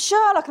Morstan from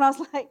Sherlock. And I was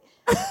like...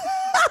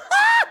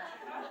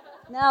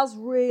 Now's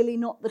really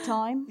not the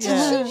time.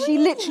 Yeah. She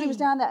literally was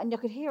down there, and you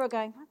could hear her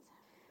going...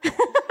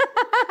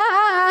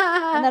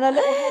 And then a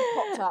little head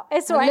popped up.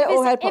 It's all right.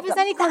 If it's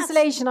any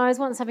consolation, I was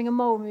once having a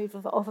mole removed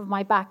off of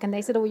my back, and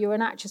they said, you're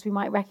an actress, we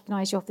might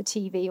recognise you off the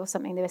TV or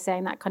something. They were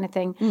saying that kind of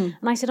thing. And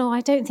I said,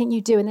 I don't think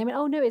you do. And they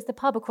went, no, it's the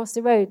pub across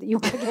the road that you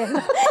work in. So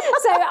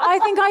I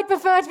think I'd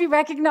prefer to be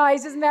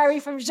recognised as Mary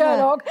from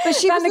Sherlock than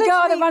the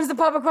girl that runs the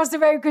pub across the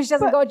road because she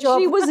hasn't got a job.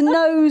 She was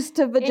nose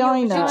to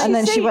vagina, and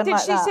then she went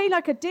like that. Did she see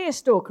like a deer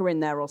stalker in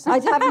there or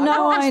something? I have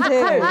no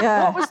idea.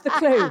 Yeah. What was the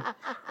clue?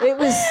 It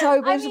was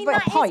so... I mean,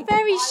 that is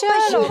very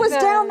Sherlock. But she was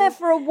down there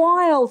for a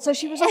while, so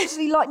she was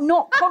obviously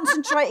not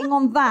concentrating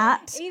on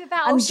that. Either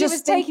that or she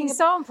was taking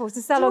samples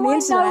to sell on the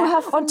internet. Do I know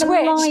her from on the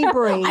Twitch?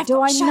 library?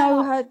 Do I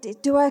know her?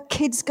 Do her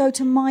kids go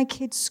to my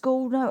kids'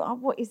 school? No.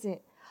 What is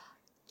it?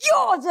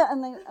 Yours!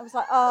 And then I was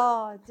like,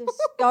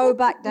 just go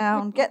back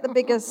down, get the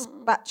biggest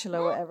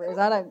spatula, whatever it is.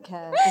 I don't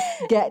care.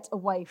 Just get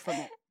away from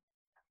it.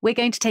 We're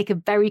going to take a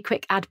very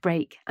quick ad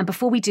break. And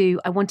before we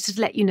do, I wanted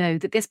to let you know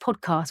that this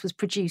podcast was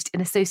produced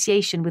in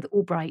association with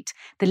Albright,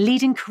 the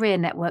leading career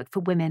network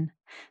for women.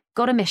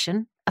 Got a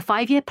mission, a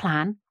 5-year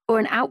plan, or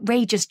an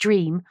outrageous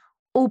dream?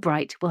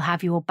 Albright will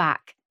have your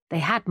back. They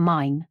had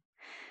mine.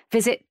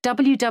 Visit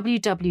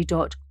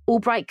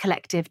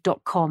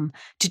www.albrightcollective.com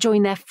to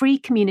join their free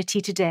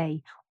community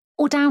today,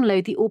 or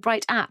download the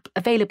Albright app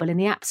available in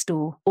the App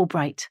Store.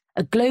 Albright,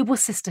 a global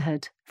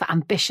sisterhood for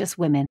ambitious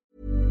women.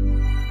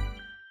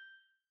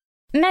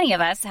 Many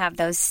of us have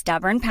those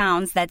stubborn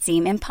pounds that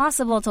seem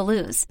impossible to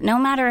lose, no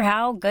matter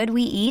how good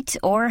we eat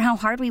or how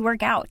hard we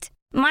work out.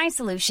 My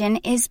solution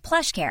is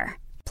PlushCare.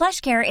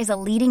 PlushCare is a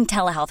leading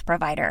telehealth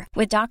provider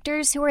with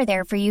doctors who are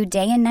there for you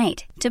day and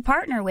night to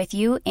partner with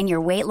you in your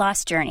weight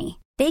loss journey.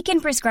 They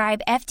can prescribe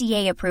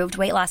FDA-approved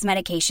weight loss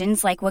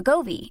medications like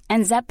Wegovy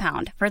and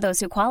Zepbound for those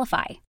who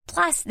qualify.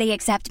 Plus, they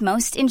accept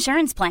most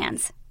insurance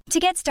plans. To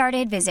get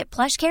started, visit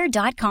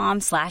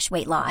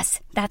plushcare.com/weightloss.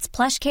 That's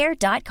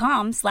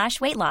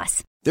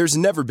plushcare.com/weightloss. There's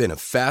never been a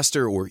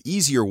faster or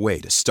easier way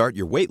to start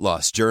your weight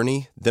loss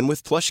journey than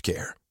with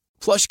PlushCare.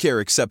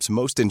 PlushCare accepts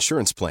most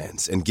insurance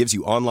plans and gives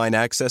you online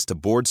access to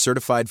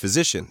board-certified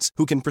physicians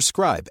who can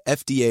prescribe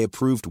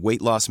FDA-approved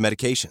weight loss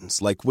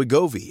medications like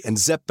Wegovy and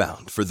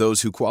Zepbound for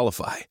those who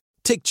qualify.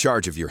 Take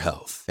charge of your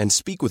health and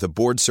speak with a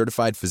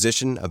board-certified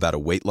physician about a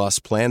weight loss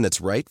plan that's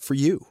right for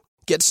you.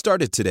 Get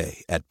started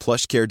today at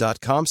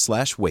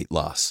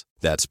plushcare.com/weightloss.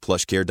 That's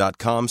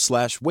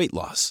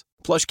plushcare.com/weightloss.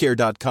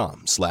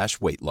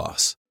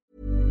 plushcare.com/weightloss.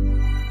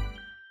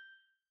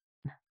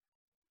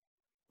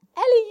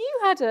 Ellie, you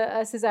had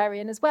a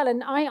cesarean as well,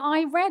 and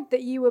I read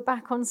that you were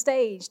back on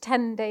stage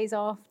 10 days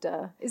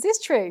after. Is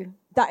this true?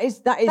 That is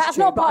That's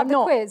true, not but part of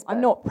the quiz.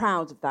 I'm not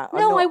proud of that.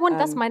 No, I want.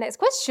 That's my next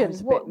question. I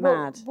was a bit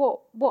mad.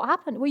 What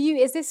happened? Were you?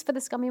 Is this for the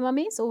Scummy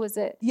Mummies, or was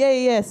it?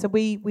 Yeah. So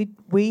we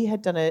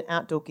had done an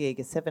outdoor gig,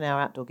 a 7-hour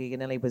outdoor gig,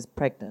 and Ellie was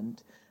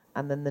pregnant.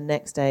 And then the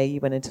next day,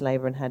 you went into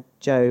labour and had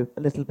Joe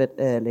a little bit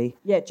early.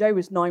 Yeah, Joe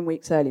was 9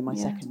 weeks early. My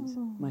second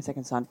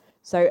son.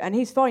 So, and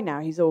he's fine now.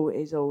 He's all.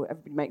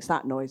 Everybody makes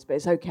that noise, but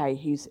it's okay.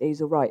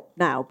 He's all right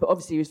now. But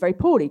obviously, he was very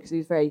poorly because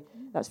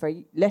that's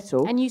very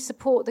little. And you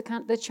support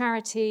the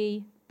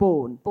charity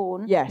Born.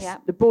 Yes, yeah.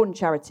 The Born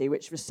charity,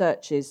 which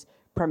researches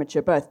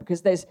premature birth,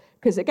 because it's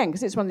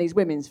one of these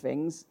women's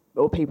things,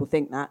 or people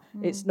think that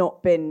there's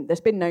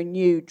been no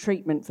new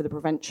treatment for the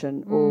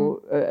prevention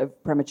of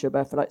premature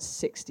birth for like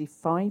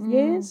 65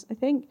 years, I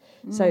think.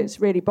 So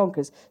it's really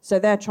bonkers. So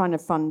they're trying to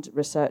fund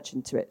research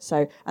into it.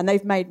 So, and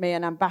they've made me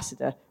an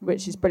ambassador,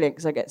 which is brilliant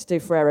because I get to do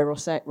Ferrero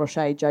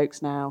Rocher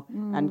jokes now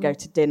and go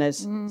to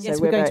dinners.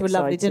 Yes, we're going to a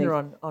lovely dinner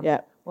on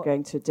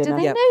going to a dinner.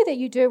 Do they know that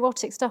you do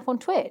erotic stuff on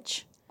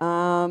Twitch? Do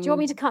you want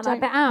me to cut that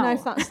bit out? No,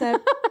 if that's their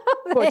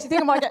What, do you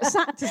think I might get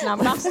sacked as an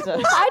ambassador?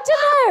 I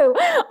don't know.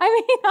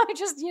 I mean, I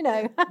just,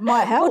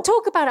 Might help. We'll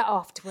talk about it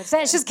afterwards.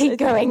 Let's just keep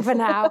going for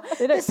now.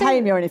 They don't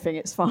pay me or anything.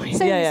 It's fine.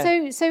 So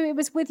it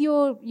was with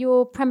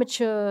your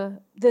premature,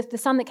 the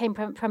son that came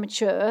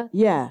premature.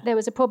 Yeah. There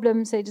was a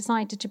problem, so they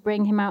decided to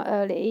bring him out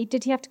early.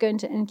 Did he have to go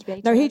into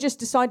incubator? No, he just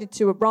decided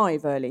to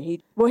arrive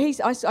early.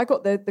 I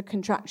got the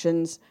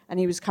contractions and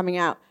he was coming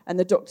out, and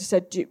the doctor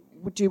said, do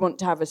you want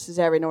to have a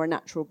cesarean or a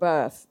natural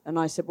birth? And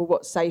I said, well,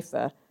 what's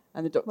safer?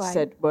 And the doctor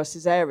said, well,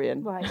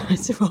 cesarean. Right. I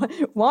said,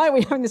 why are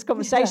we having this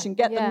conversation?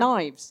 Get the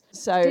knives.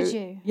 So did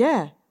you?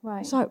 Yeah.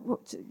 Right. So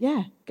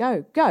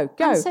go.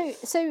 And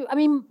so I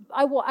mean,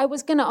 I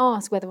was going to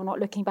ask whether or not,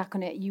 looking back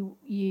on it,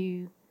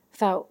 you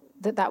felt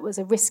that was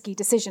a risky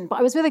decision. But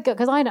I was with a girl,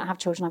 because I don't have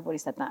children. I've already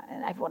said that,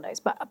 and everyone knows.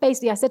 But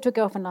basically, I said to a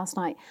girlfriend last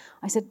night,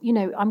 I said,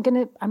 I'm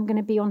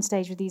gonna be on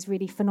stage with these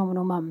really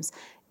phenomenal mums.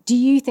 Do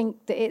you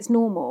think that it's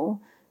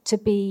normal to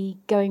be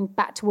going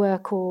back to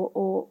work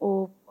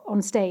or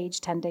on stage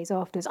 10 days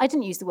afterwards? I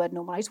didn't use the word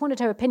normal. I just wanted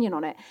her opinion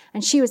on it.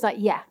 And she was like,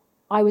 yeah,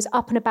 I was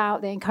up and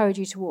about. They encourage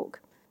you to walk.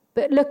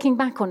 But looking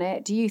back on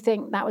it, do you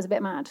think that was a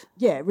bit mad?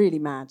 Yeah, really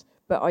mad.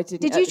 But I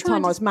didn't. Did you at the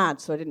time I was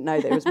mad, so I didn't know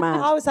that it was mad.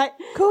 I was like,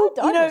 cool.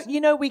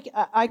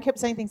 I kept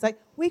saying things like,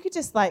 we could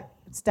just like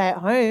stay at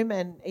home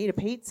and eat a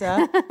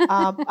pizza.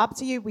 Up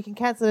to you. We can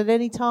cancel at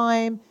any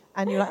time.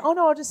 And you're like, oh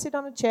no, I'll just sit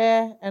on a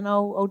chair and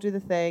I'll do the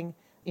thing.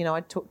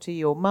 I talked to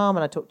your mum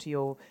and I talked to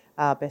your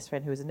best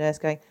friend who was a nurse,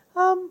 going,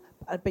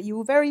 but you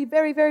were very,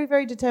 very, very,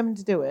 very determined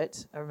to do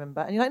it. I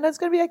remember. And you're like, no, it's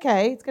going to be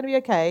okay. It's going to be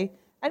okay.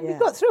 And we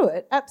got through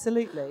it.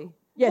 Absolutely.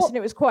 Yes, and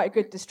it was quite a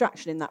good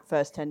distraction in that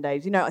first 10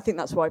 days. I think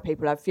that's why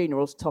people have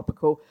funerals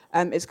topical.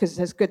 It's because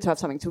it's good to have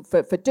something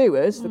for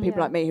doers, for people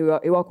like me who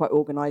are quite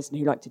organised and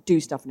who like to do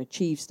stuff and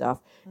achieve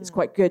stuff. It's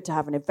quite good to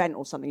have an event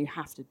or something you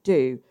have to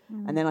do.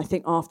 And then I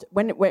think after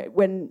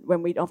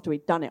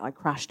we'd done it, I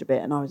crashed a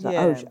bit and I was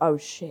like, oh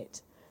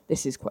shit,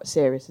 this is quite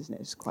serious, isn't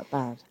it? It's quite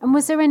bad. And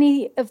was there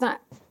any of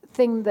that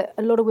thing that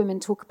a lot of women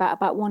talk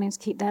about wanting to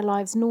keep their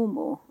lives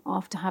normal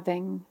after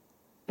having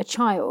a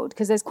child?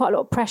 Because there's quite a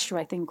lot of pressure,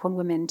 I think, on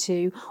women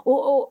to,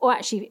 or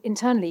actually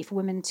internally for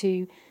women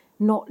to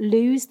not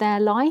lose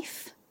their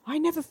life. I've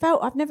never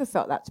felt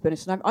that, to be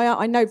honest. And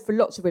I know for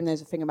lots of women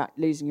there's a thing about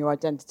losing your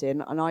identity,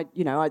 and I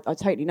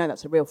totally know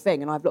that's a real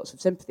thing, and I have lots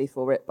of sympathy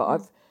for it.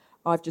 But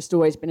I've just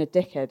always been a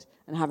dickhead,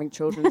 and having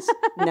children's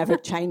never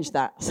changed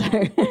that. So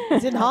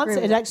it's enhanced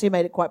it. It actually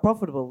made it quite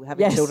profitable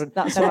having children.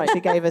 That's right.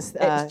 Actually gave us.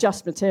 It's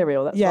just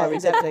material. That's why we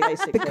exactly. did it,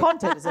 basically. The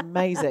content is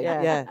amazing.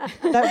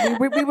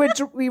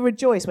 We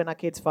rejoice when our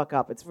kids fuck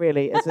up. That's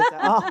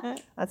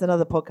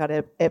another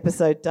podcast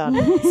episode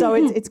done. So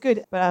it's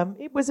good. But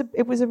it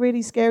was a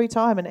really scary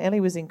time, and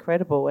Ellie was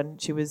incredible,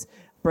 and she was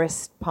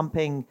breast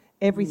pumping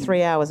every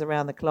 3 hours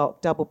around the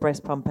clock, double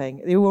breast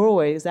pumping. You were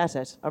always at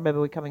it. I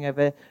remember we coming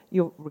over,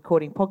 you're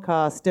recording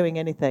podcasts, doing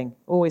anything,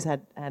 always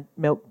had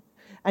milk.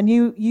 And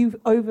you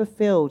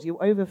overfilled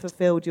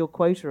your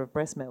quota of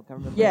breast milk, I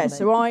remember. Yeah,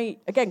 so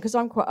because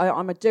I'm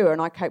a doer and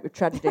I cope with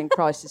tragedy and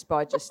crisis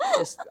by just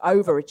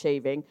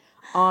overachieving,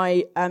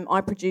 I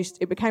produced,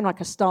 it became like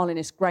a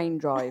Stalinist grain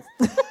drive.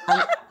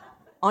 And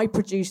I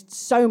produced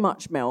so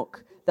much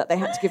milk that they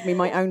had to give me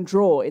my own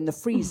drawer in the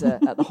freezer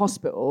at the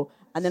hospital,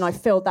 and then I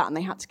filled that and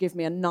they had to give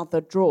me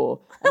another drawer.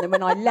 And then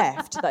when I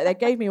left, they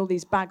gave me all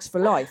these bags for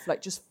life,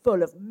 like just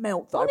full of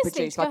milk that I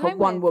produced, like a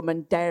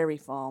one-woman dairy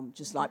farm,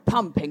 just like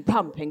pumping.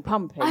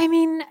 I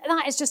mean,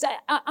 that is just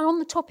on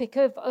the topic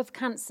of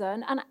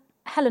cancer. And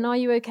Helen, are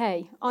you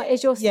okay?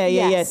 Is your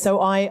yeah. So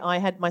I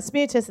had my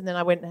smear test, and then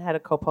I went and had a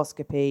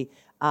colposcopy,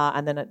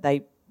 and then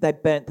they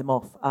burnt them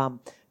off.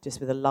 Just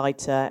with a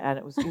lighter, and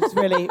it was great.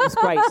 It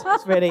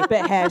was really a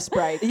bit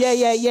hairspray.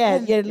 Yeah, a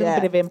little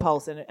bit of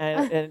impulse, and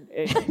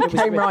it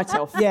came right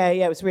off. Yeah,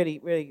 it was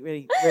really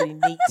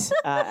neat,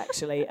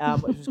 actually.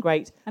 It was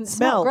great. And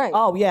smelled great.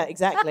 Oh yeah,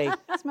 exactly.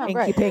 Smelled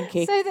Inky great.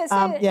 pinky. So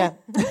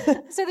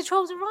the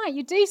trolls are right.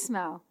 You do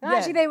smell.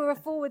 Actually, they were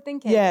forward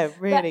thinking. Yeah,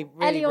 really.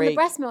 Ellie, on the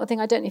breast milk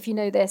thing, I don't know if you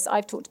know this.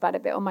 I've talked about it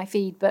a bit on my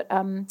feed, but.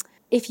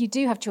 If you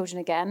do have children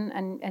again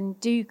and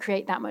do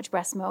create that much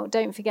breast milk,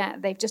 don't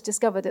forget they've just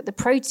discovered that the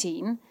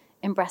protein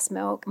in breast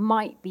milk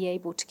might be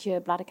able to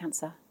cure bladder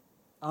cancer.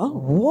 Oh,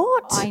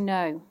 what? I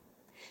know.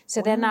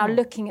 So they're now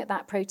looking at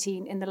that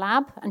protein in the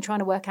lab and trying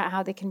to work out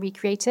how they can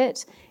recreate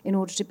it in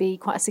order to be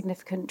quite a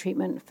significant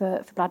treatment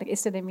for bladder.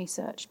 It's still in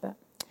research, but...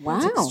 Wow,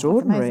 that's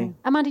extraordinary.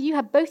 Amanda, you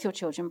had both your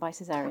children by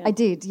cesarean. I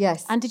did,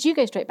 yes. And did you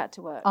go straight back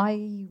to work?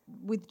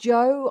 With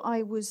Joe,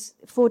 I was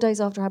 4 days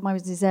after I had my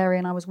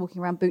cesarean, I was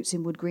walking around Boots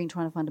in Wood Green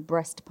trying to find a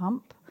breast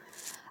pump.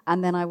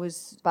 And then I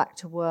was back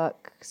to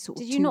work.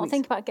 Did you not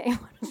think about getting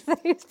one of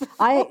those?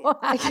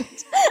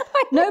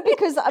 No,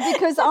 because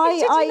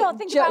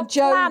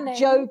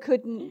Joe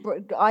couldn't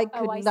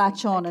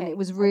latch on, and it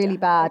was really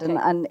bad,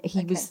 and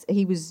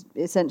he was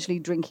essentially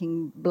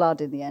drinking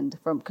blood in the end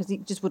because he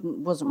just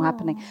wasn't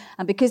happening,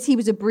 and because he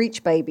was a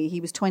breech baby,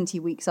 he was 20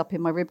 weeks up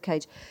in my rib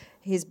cage.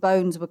 his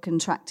bones were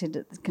constricted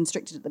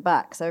at the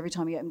back. So every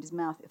time he opened his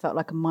mouth, it felt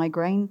like a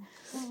migraine.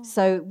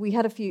 So we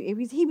had a few.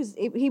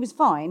 He was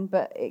fine,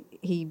 but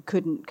he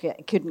couldn't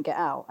get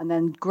out. And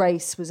then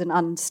Grace was an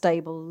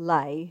unstable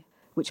lay,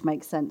 which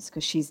makes sense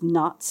because she's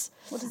nuts.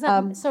 What does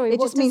that mean? Sorry, it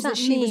what just does means that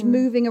she was mean?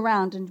 moving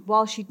around, and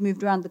while she'd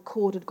moved around, the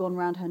cord had gone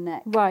around her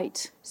neck.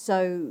 Right.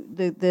 So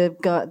the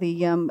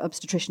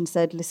obstetrician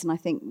said, "Listen, I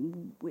think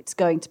it's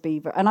going to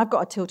be." And I've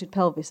got a tilted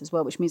pelvis as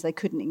well, which means they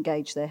couldn't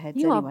engage their heads.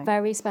 You anyway. are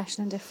very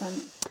special and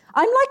different.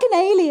 I'm like an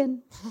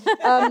alien.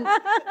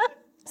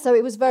 So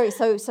it was very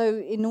so.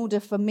 In order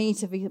for me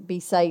to be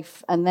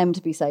safe and them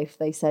to be safe,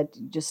 they said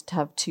just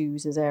have 2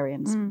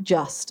 cesareans.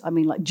 Just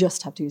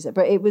have 2.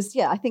 But it was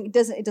I think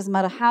it doesn't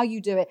matter how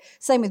you do it.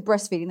 Same with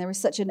breastfeeding. There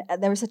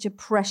is such a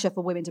pressure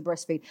for women to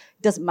breastfeed.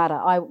 It doesn't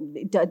matter.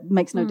 It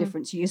makes no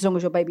difference. As long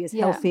as your baby is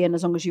healthy and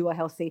as long as you are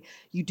healthy,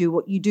 you do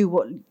what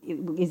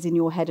is in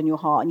your head and your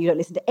heart, and you don't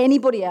listen to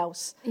anybody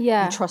else.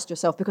 Yeah. You trust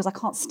yourself, because I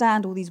can't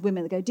stand all these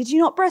women that go, "Did you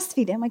not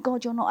breastfeed?" Oh my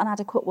God, you're not an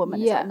adequate woman.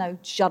 Yeah. It's like, no,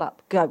 shut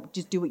up. Go.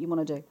 Just do what you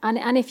want to do.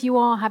 And if you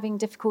are having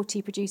difficulty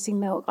producing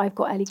milk, I've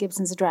got Ellie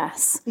Gibson's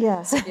address.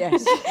 Yes.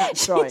 Yes,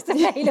 that's right.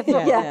 She's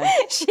available.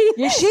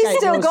 She's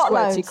still got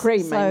squirty loads.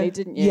 cream mainly,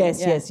 didn't you?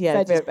 Yes.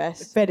 Fed is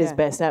best. Fed is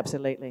best,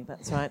 absolutely.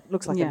 That's right.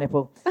 Looks like a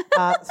nipple.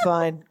 It's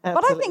fine.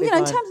 But I think, in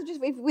terms of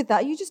just with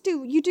that,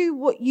 you do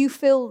what you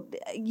feel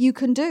you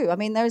can do. I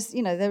mean, there is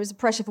a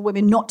pressure for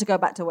women not to go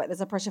back to work.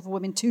 There's a pressure for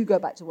women to go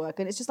back to work.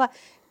 And it's just like,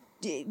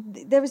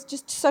 there is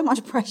just so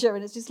much pressure,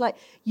 and it's just like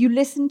you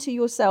listen to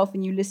yourself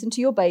and you listen to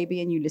your baby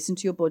and you listen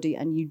to your body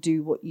and you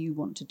do what you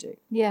want to do.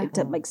 Yeah.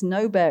 It makes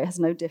no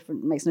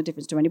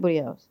difference to anybody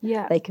else.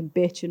 Yeah. They can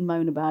bitch and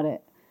moan about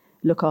it.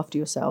 Look after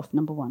yourself,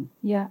 number one.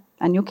 Yeah.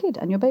 And your kid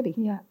and your baby.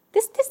 Yeah.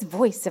 This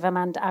voice of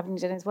Amanda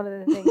Abbington is one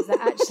of the things that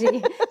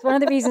actually it's one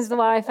of the reasons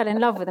why I fell in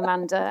love with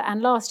Amanda.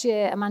 And last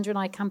year, Amanda and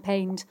I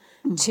campaigned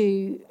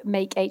to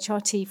make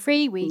HRT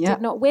free. We did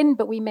not win,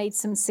 but we made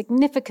some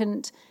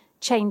significant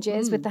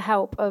changes with the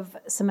help of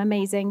some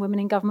amazing women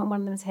in government.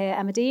 One of them is here,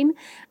 Emma Dean.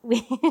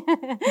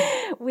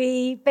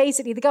 We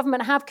basically, the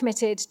government have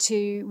committed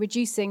to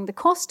reducing the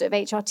cost of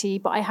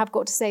HRT, but I have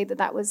got to say that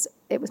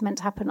it was meant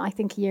to happen, I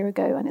think, a year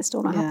ago, and it's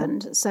still not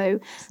happened. So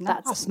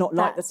that's not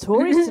like the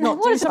Tories to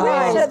not do something.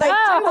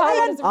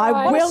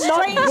 I will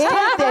not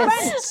hear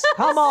this.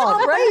 Come on.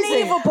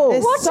 Unbelievable.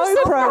 It's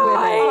so pro-women.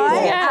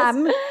 I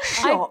am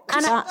shocked.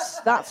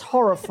 That's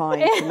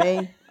horrifying to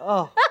me.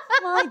 Oh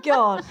my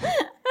God.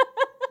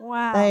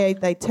 Wow.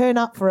 They turn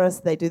up for us,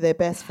 they do their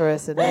best for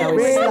us, and they're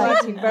really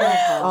working very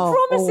hard.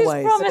 Promises.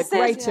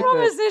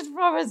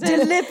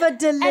 Deliver.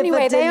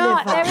 Anyway, they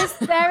are.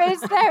 deliver. There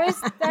is.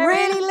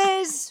 Really,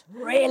 Liz?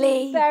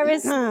 Really? There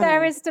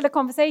is still a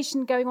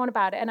conversation going on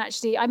about it. And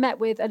actually, I met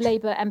with a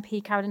Labour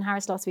MP, Carolyn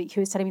Harris, last week, who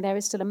was telling me there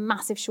is still a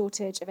massive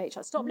shortage of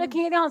HR. Stop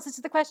looking at the answers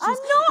to the questions. I'm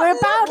not We're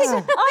about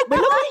looking. We're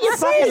looking at your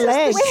fucking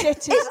legs.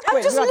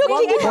 I'm just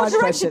looking in your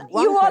direction.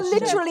 You are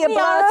literally a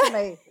blur to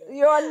me.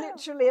 You are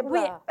literally a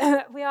blur.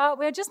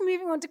 We're just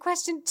moving on to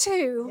question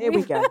 2. Here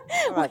we go.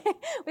 All right.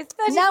 With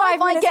 35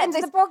 minutes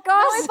into the podcast.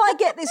 Now, if I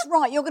get this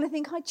right, you're going to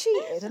think I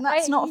cheated, and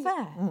that's not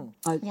fair.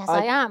 Yes,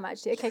 I am,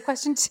 actually. Okay,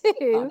 question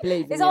 2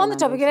 believe in is you, on the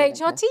topic of Amanda.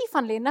 HRT,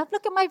 funnily enough.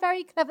 Look at my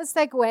very clever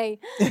segue.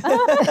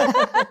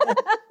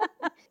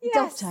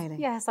 Dovetailing.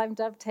 Yes, I'm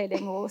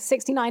dovetailing, or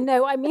 69.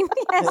 No, I mean,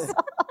 yes.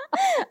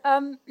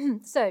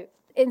 So,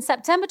 in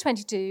September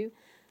 22,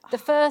 the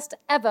first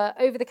ever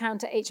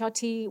over-the-counter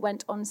HRT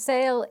went on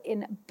sale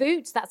in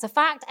Boots. That's a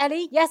fact,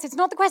 Ellie. Yes, it's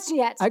not the question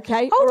yet.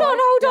 Okay. Hold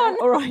on.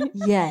 All right.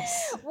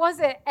 Yes. Was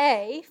it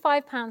A,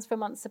 £5 for a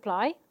month's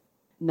supply?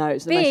 No,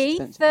 it's the most B,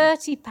 expensive.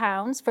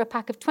 £30 for a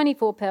pack of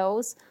 24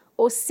 pills?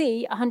 Or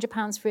C,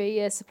 £100 for a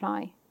year's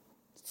supply?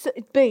 So,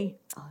 B.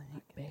 I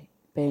think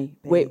B.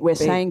 We're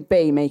saying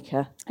B,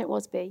 Mika. It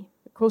was B.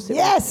 Of course it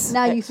Yes.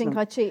 Now you think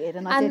I cheated,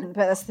 and I didn't,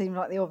 but that seemed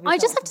like the obvious I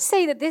just have answer. to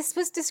say that this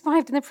was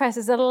described in the press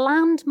as a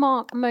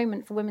landmark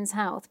moment for women's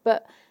health.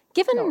 But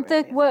given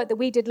the work that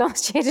we did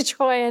last year to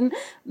try and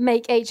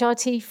make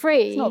HRT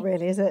free... It's not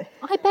really, is it?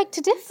 I beg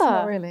to differ. It's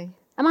not really.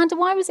 Amanda,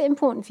 why was it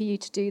important for you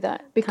to do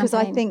that? Because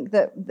campaign? I think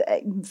that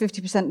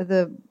 50% of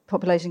the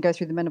population go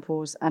through the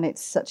menopause, and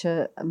it's such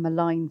a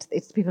maligned...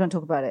 people don't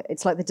talk about it.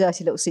 It's like the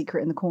dirty little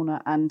secret in the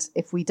corner, and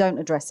if we don't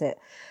address it,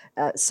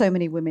 so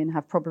many women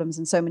have problems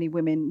and so many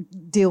women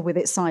deal with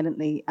it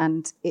silently,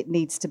 and it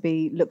needs to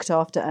be looked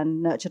after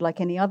and nurtured like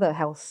any other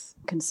health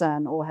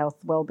concern or health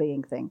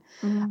well-being thing.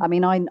 I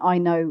mean, I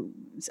know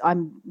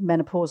I'm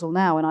menopausal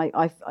now, and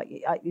I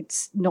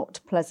it's not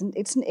pleasant.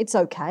 It's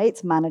okay.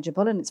 It's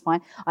manageable and it's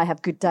fine. I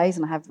have good days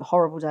and I have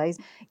horrible days.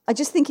 I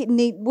just think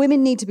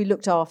women need to be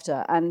looked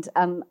after, and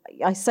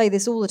I say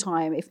this all the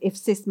time. If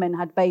cis men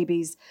had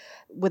babies,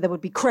 where there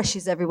would be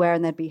creches everywhere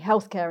and there'd be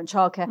healthcare and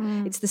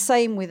childcare. It's the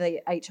same with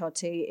a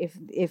HRT.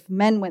 If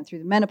men went through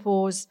the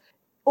menopause,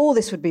 all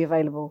this would be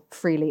available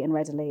freely and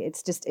readily.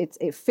 It's just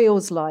it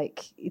feels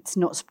like it's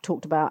not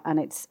talked about, and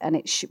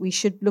we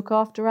should look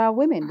after our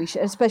women. We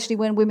should, especially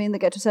when women that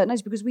get to a certain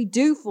age, because we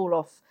do fall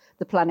off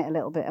the planet a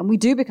little bit and we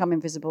do become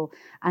invisible,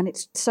 and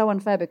it's so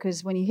unfair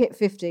because when you hit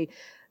 50,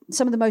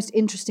 some of the most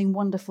interesting,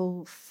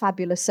 wonderful,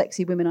 fabulous,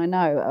 sexy women I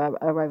know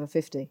are over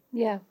 50.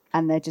 Yeah.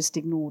 And they're just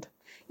ignored.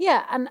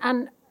 Yeah,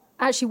 and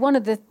actually one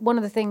of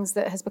the things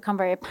that has become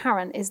very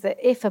apparent is that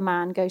if a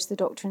man goes to the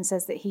doctor and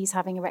says that he's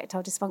having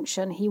erectile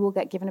dysfunction, he will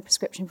get given a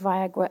prescription for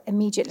Viagra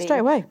immediately. Straight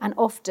away. And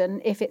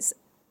often, if it's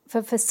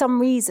for some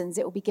reasons,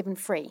 it will be given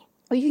free.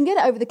 Well, you can get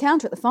it over the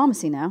counter at the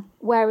pharmacy now.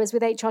 Whereas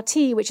with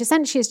HRT, which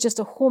essentially is just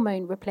a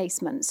hormone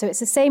replacement, so it's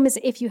the same as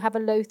if you have a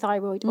low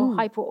thyroid or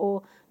hypo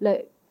or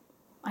low.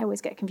 I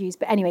always get confused,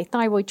 but anyway,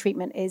 thyroid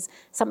treatment is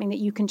something that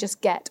you can just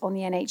get on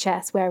the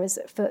NHS, whereas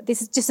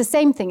this is just the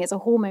same thing as a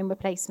hormone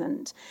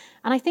replacement.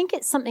 And I think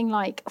it's something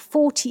like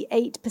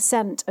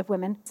 48% of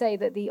women say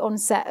that the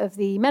onset of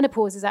the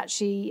menopause is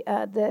actually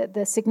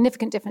the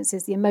significant difference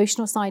is the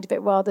emotional side of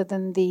it rather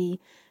than the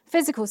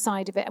physical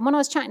side of it. And when I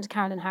was chatting to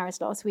Carolyn Harris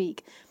last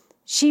week,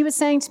 she was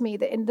saying to me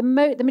that in the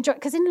majority,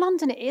 because in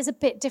London it is a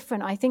bit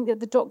different. I think that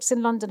the doctors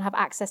in London have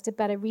access to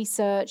better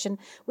research, and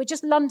we're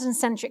just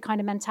London-centric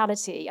kind of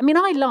mentality. I mean,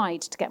 I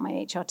lied to get my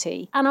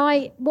HRT,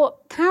 and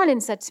what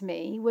Carolyn said to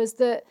me was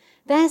that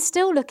they're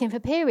still looking for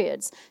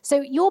periods.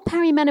 So your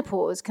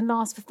perimenopause can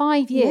last for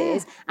 5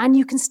 years, and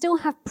you can still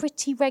have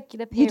pretty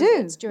regular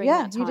periods during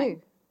that time. You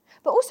do.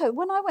 But also,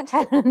 when I went to...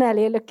 Helen and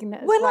Ellie are looking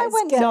at us When I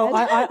went... No,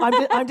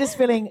 I'm just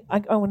feeling...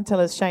 I want to tell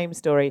a shame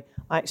story.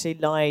 I actually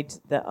lied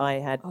that I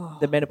had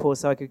the menopause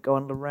so I could go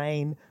on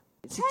Lorraine.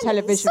 It's a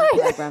television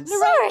programme.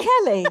 Lorraine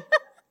Kelly.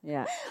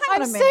 Yeah.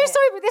 I'm so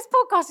sorry, but this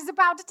podcast is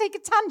about to take a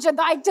tangent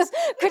that I just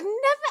could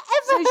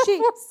never, ever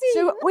foresee.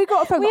 So we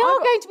got a phone. We are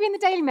going to be in the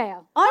Daily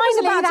Mail. I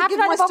was about to give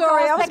my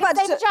story. I was about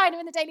to vagina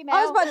in the Daily Mail.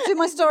 I was about to do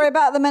my story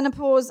about the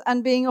menopause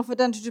and being offered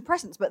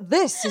antidepressants, but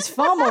this is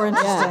far more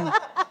interesting.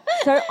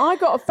 So I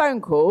got a phone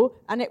call,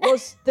 and it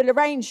was the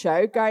Lorraine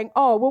show going,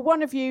 "Oh, will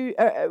one of you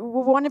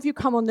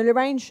come on the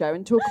Lorraine show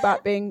and talk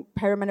about being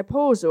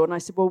perimenopausal?" And I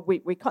said, "Well,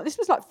 we can't." This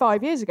was like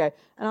 5 years ago,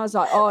 and I was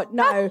like, "Oh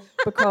no,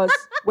 because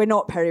we're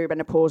not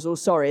perimenopausal.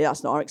 Sorry,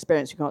 that's not our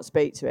experience. We can't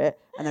speak to it."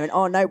 And they went,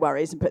 "Oh, no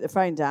worries," and put the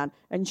phone down.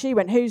 And she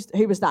went,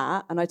 "Who was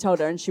that?" And I told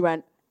her, and she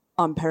went,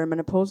 "I'm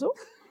perimenopausal."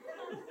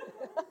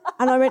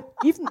 And I went,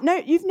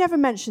 "You've never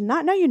mentioned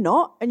that. No, you're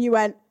not." And you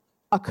went,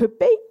 "I could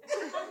be."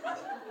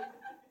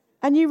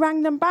 And you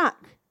rang them back.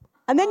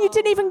 And then you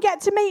didn't even get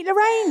to meet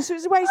Lorraine. So it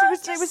was a waste.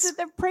 It was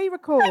a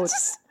pre-record.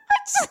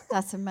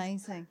 That's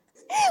amazing.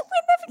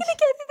 We're never going to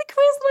get through the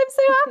quiz, and I'm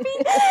so happy.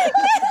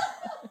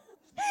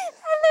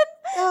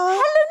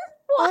 Helen,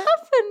 what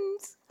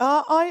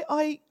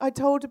happened? I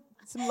told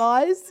some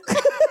lies.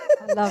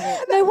 I love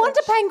it. No wonder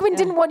Penguin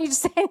didn't want you to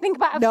say anything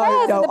about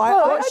affairs in the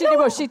book. She did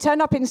was she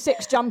turned up in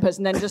 6 jumpers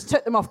and then just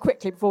took them off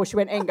quickly before she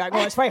went in, going,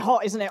 "Oh, it's very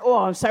hot, isn't it? Oh,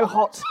 I'm so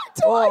hot."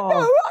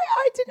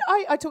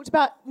 I talked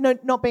about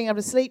not being able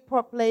to sleep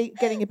properly,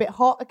 getting a bit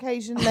hot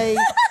occasionally,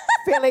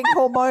 feeling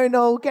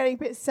hormonal, getting a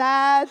bit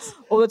sad.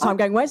 All the time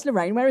going, "Where's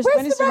Lorraine? When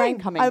is Lorraine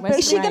coming?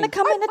 Is she going to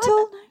come in at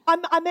all?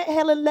 I met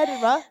Helen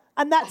Lederer,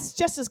 and that's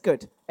just as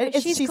good.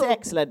 She's cool.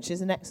 excellent.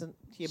 She's an excellent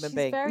human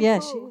being. Yeah,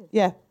 she is.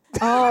 Yeah.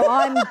 Oh,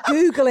 I'm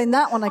Googling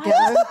that when I get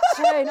home.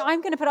 Joan,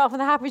 I'm going to put it up on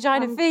the Happy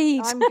Vagina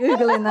feed. I'm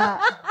Googling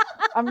that.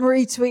 I'm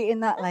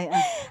retweeting that later.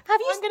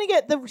 I'm going to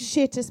get the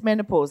shittest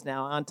menopause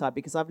now, aren't I?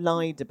 Because I've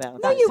lied about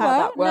it. That's you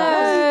how won't.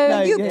 that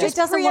works. You it just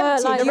doesn't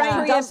work like Lorraine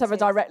that. does have a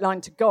direct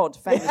line to God,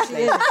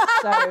 famously.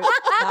 So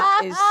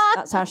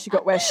that's how she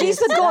got where she is. She's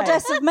the today.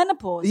 goddess of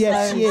menopause.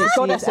 Yes, so. she is.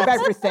 Goddess of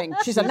everything.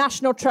 She's a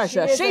national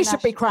treasure. She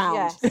should be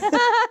crowned. Yes.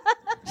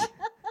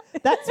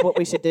 That's what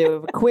we should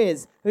do with a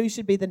quiz. Who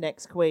should be the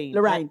next queen?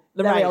 Lorraine.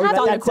 We've Have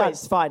done you- the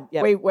quiz. Fine.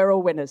 Yeah. We're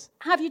all winners.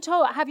 Have you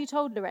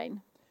told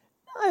Lorraine?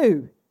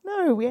 No.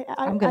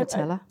 I'm going to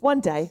tell her. One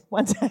day.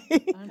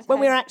 When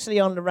we're actually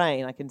on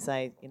Lorraine, I can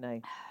say,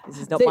 this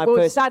is not my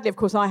first. Sadly, of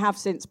course, I have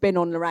since been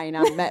on Lorraine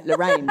and met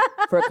Lorraine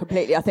for a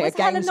completely, I think, Was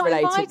a Helen not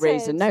games-related invited?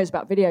 reason. No, it's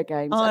about video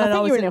games. Oh, and I no,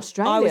 think you were in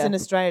Australia. I was in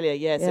Australia,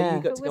 yeah. So Yeah.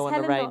 you got to go Was on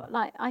Helen Lorraine. not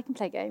like, I can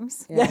play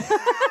games? Yeah.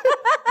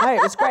 No,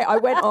 it was great. I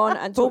went on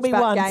and Fool talked me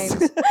about once.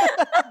 games.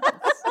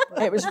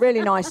 It was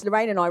really nice.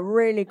 Lorraine and I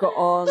really got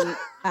on,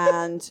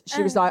 and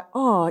she was like,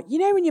 "Oh,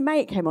 when your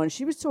mate came on,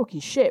 she was talking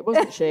shit,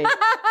 wasn't she?" I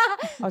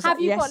was Have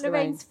like, you "Yes, got Lorraine."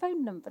 Lorraine's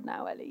phone number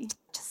now, Ellie?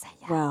 Just say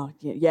yeah. Well,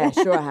 yeah,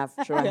 sure I have.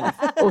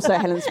 Also,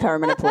 Helen's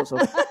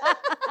perimenopausal.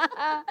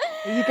 Are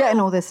you getting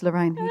all this,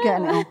 Lorraine? Are you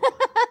getting it all?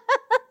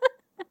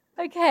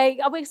 Okay,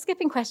 we're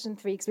skipping question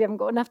 3 because we haven't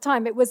got enough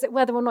time. It was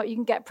whether or not you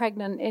can get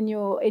pregnant in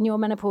your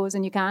menopause,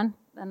 and you can.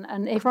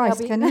 And if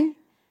Christ, can you?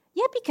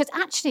 Yeah, because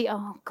actually,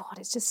 oh God,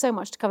 it's just so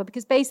much to cover.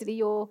 Because basically,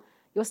 you're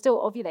still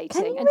ovulating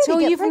Can you really until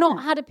get you've pregnant?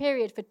 not had a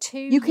period for 2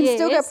 years. You can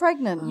still get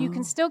pregnant. You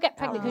can still get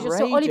pregnant because you're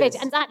still Outrageous.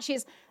 ovulating. And actually,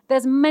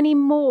 there's many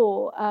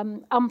more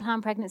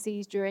unplanned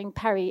pregnancies during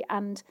peri.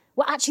 And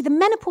well, actually, the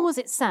menopause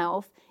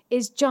itself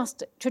is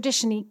just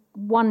traditionally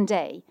 1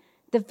 day.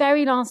 The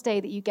very last day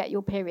that you get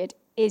your period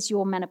is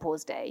your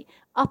menopause day.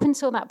 Up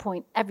until that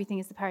point, everything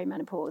is the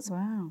perimenopause.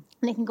 Wow.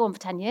 And it can go on for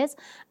 10 years.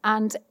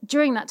 And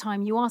during that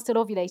time, you are still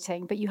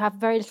ovulating, but you have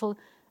very little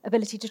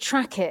ability to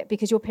track it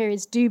because your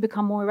periods do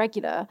become more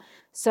irregular.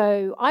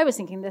 So I was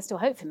thinking there's still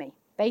hope for me.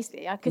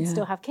 basically, I could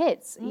still have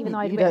kids, even though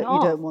I'd you written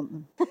off. You don't want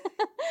them.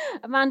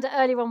 Amanda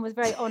earlier on was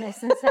very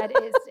honest and said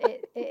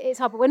it's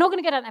hard. But we're not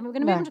going to go down there. We're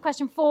going to move on to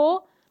question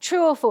 4.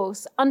 True or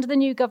false? Under the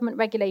new government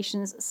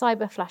regulations,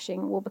 cyber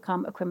flashing will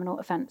become a criminal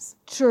offence.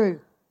 True.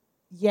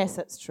 Yes,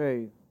 that's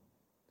true.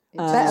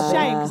 It's It's a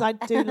shame because I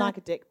do like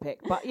a dick pic,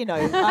 but it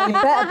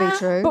better be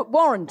true. But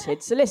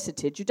warranted,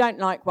 solicited. You don't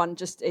like one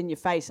just in your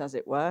face, as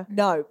it were.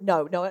 No.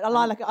 I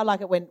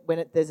like it when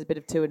there's a bit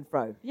of to and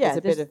fro. Yeah,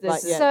 there's a bit of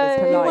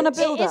So you want to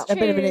build up a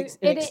bit of an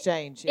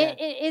exchange. Yeah.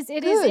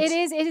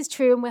 It is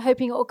true, and we're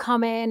hoping it will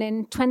come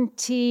in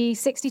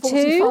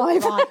 2062.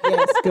 45. Right,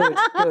 yes,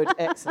 good,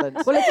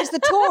 excellent. Well, if it's the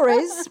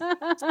Tories,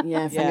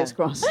 Yeah, fingers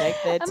crossed. Take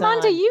their time.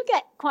 Amanda, you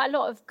get quite a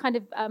lot of kind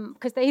of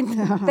because they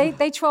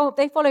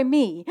follow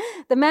me.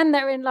 The men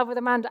that are in love with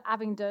Amanda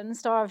Abbington,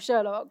 star of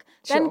Sherlock,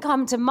 then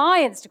come to my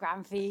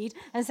Instagram feed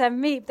and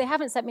send me. They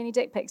haven't sent me any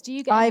dick pics. Do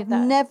you get? I've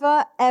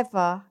never,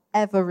 ever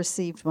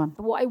received one.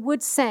 What I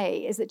would say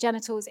is that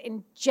genitals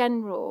in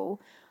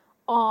general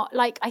are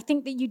like, I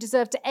think that you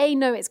deserve to A,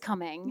 know it's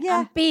coming,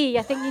 and B,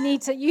 I think you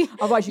need to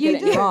Otherwise you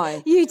get it in your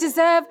eye. You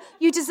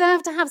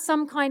deserve to have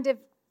some kind of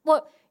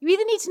you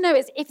either need to know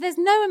if there's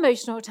no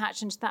emotional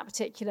attachment to that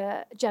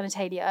particular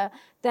genitalia,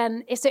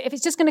 then if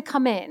it's just going to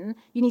come in,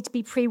 you need to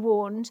be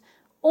pre-warned,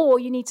 or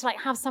you need to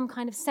like have some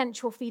kind of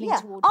sensual feeling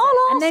towards I'll it.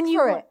 ask And then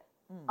for it.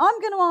 I'm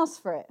going to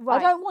ask for it. Right.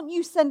 I don't want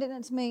you sending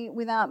it to me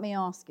without me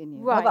asking you.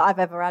 Right. Not that I've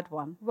ever had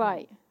one.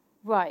 Right.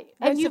 No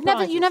And you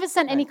surprises. never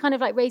sent any kind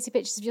of like racy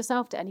pictures of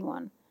yourself to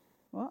anyone?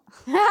 What?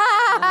 Here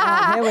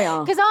we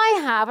are. Because I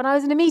have, and I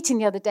was in a meeting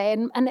the other day,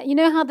 and you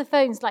know how the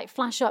phones like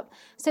flash up?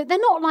 So they're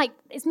not like,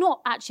 it's not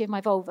actually of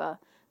my vulva,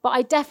 but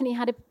I definitely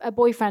had a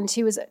boyfriend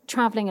who was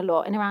travelling a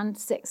lot in around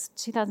 2006,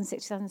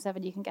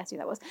 2007, you can guess who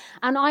that was.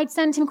 And I'd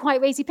sent him quite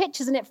racy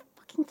pictures, and it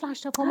fucking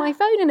flashed up on my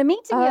phone in a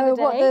meeting the other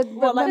day. The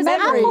Yeah,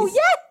 memories?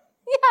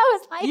 I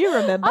was like... You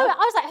remember? I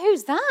was like,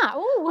 who's that?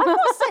 Ooh. I've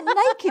not sent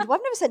naked. I've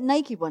never sent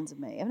naked ones of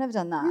me. I've never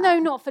done that. No,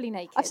 not fully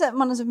naked. I've sent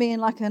ones of me in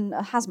like a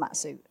hazmat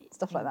suit,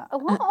 stuff like that. A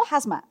what?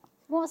 Hazmat.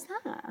 What's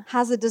that?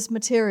 Hazardous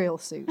material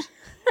suit.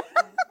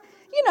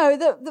 You know,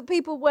 that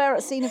people wear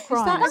at scene of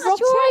crime. That's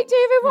your idea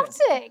of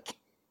erotic.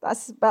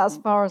 That's about as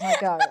far as I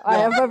go. I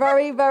have a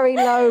very, very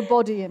low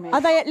body image. Are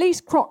they at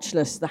least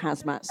crotchless, the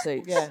hazmat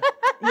suits? Yeah.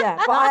 Yeah,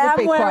 but That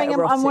would be quite I'm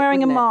erotic,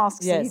 wearing a wouldn't it?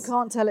 mask, so Yes. you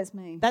can't tell it's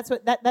me. That's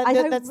what that's the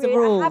I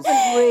rules.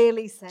 haven't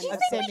really sent Do you it.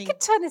 think we could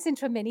turn this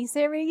into a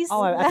mini-series?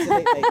 Oh,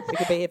 absolutely. We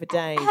could be here for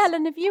days.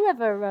 Helen, have you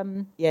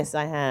ever... Yes,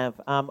 I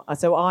have.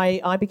 So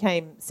I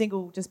became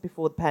single just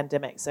before the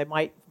pandemic. So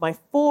my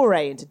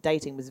foray into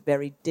dating was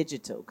very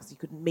digital because you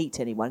couldn't meet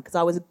anyone because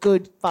I was a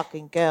good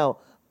fucking girl,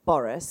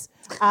 Boris.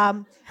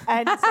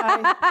 And so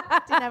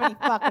I didn't have any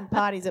fucking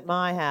parties at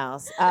my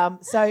house.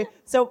 So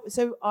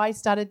I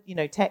started,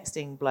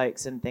 texting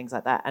blokes and things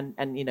like that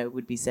and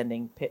would be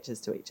sending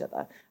pictures to each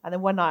other. And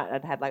then one night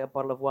I'd had like a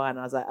bottle of wine and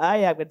I was like, oh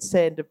yeah, I'm going to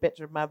send a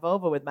picture of my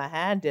vulva with my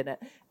hand in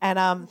it. And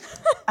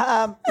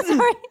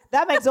sorry,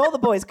 that makes all the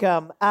boys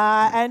come.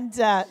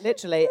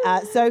 Literally.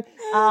 Is this on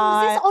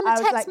I was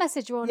text like,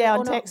 message or on... Yeah, or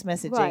on not? text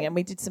messaging. Right. And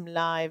we did some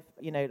live,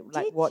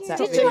 like WhatsApp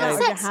Did you videos.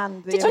 have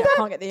sex? Did you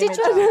can't get the image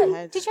out of my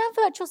head. Did you have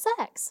virtual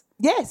sex?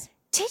 Yes.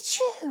 Did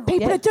you?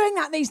 People are doing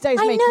that these days,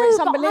 I Mika. know, It's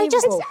but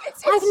unbelievable.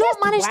 I've not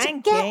managed to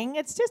get... wanking.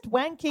 It's just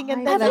wanking.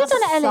 And Have then you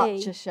done it, Ellie?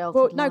 Such a sheltered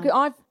Well, no, life. because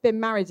I've been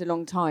married a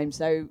long time,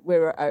 so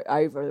we're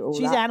over all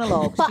she's that.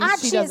 analog. But she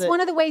actually, does it's it.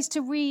 one of the ways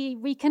to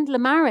rekindle a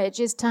marriage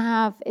is to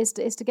get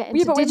into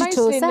Yeah, but we're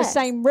digital mostly sex. in the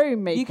same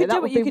room, Mika. You could that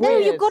do would it, you be could do No, it.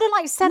 weird. you've got to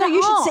like set No, it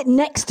you should up. sit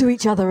next to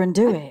each other and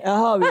do it.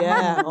 Oh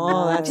yeah.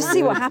 Oh, that's Just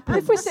see what happens.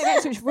 If we're sitting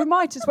next to each other, we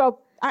might as well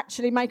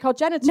actually make our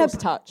genitals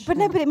touch. But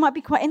it might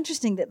be quite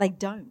interesting that they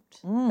don't.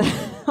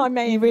 I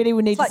mean, You really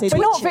would need to see. we're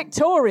not twitching.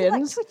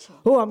 Victorians. It's like twitching.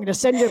 Oh, I'm going to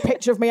send you a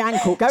picture of my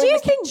ankle. Go in the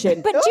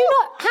kitchen. But do you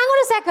not... Hang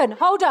on a second.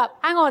 Hold up.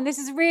 Hang on. This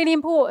is really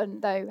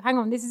important, though. Hang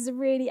on. This is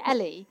really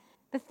Ellie.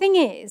 The thing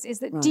is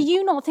that do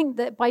you not think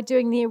that by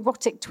doing the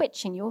erotic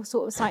twitching, you're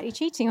sort of slightly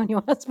cheating on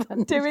your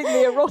husband? Doing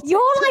the erotic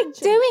You're like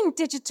twitching. doing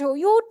digital.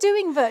 You're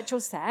doing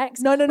virtual sex.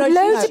 No.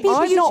 Loads of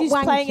people. She's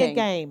not playing a wanking.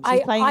 game.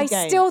 She's playing a game.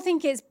 I still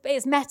think it's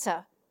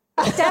meta.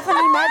 It's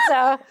definitely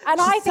meta.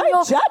 And I think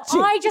so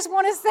judgy. I just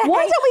want to say,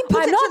 Why don't we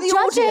put I'm it not to the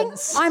judging.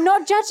 audience? I'm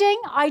not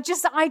judging.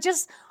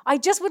 I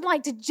just would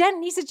like to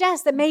gently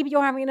suggest that maybe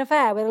you're having an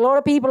affair with a lot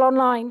of people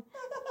online.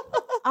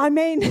 I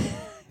mean, I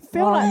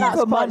feel like that's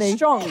for quite money.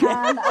 strong.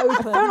 Can I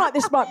open. feel like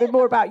this might be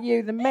more about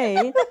you than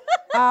me.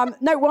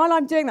 No, while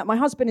I'm doing that, my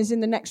husband is in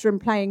the next room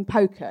playing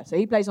poker. So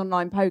he plays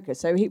online poker.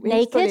 So he's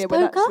Naked fully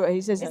aware that's poker? what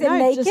he says. Is it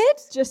naked?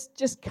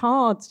 Just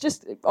cards.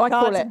 I Cards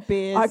call and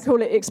beers. I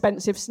call it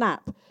expensive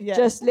snap. Yeah.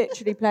 Just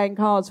literally playing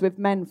cards with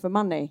men for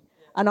money.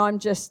 And I'm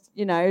just,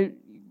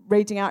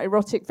 reading out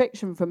erotic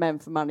fiction for men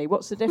for money.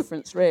 What's the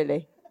difference,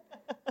 really?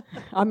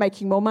 I'm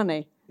making more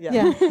money.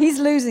 Yeah, he's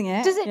losing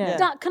it. Does it?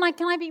 Yeah. Can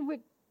I be?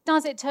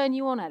 Does it turn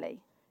you on,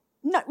 Ellie?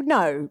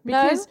 No,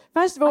 because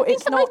first of all, I think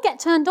it's not. I'd get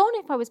turned on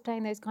if I was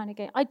playing those kind of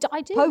games. I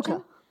do.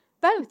 Poker.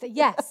 Both.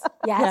 Yes.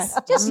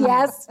 Just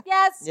yes.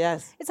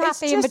 It's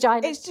happy in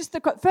vagina. It's just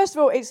first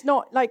of all, it's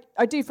not like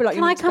I do feel like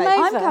Can I come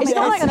over? It's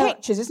not like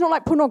pictures. It's not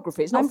like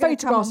pornography. It's not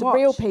photographs of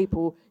real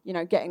people,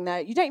 getting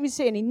there. You don't even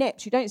see any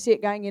nips. You don't see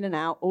it going in and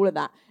out. All of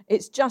that.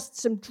 It's just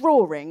some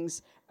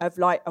drawings of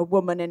like a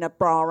woman in a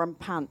bra and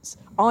pants.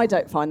 I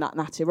don't find that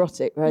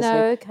erotic, personally.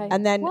 No, okay.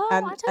 And then,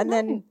 well,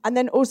 and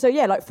then also,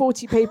 like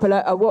 40 people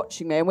are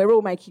watching me, and we're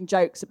all making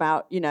jokes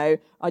about, I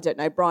don't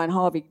know, Brian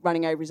Harvey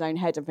running over his own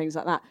head and things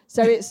like that.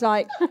 So it's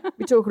like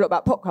we talk a lot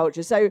about pop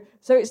culture. So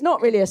it's not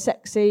really a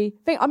sexy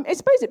thing. I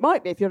suppose it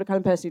might be if you're the kind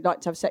of person who'd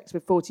like to have sex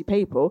with 40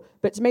 people.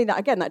 But to me,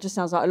 that just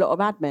sounds like a lot of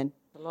admin.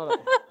 A lot of.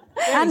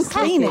 And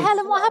cleaning.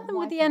 Helen, what happened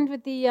with the end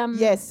with the?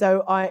 Yes,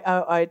 so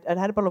I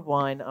had a bottle of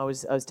wine. I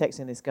was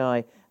texting this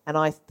guy, and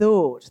I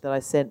thought that I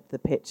sent the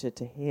picture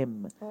to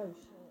him. Oh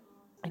shit!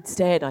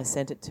 Instead, I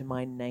sent it to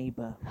my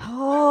neighbour.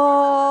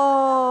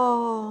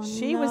 Oh,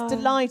 she was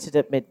delighted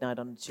at midnight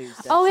on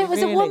Tuesday. Oh, it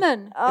was a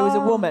woman. It was a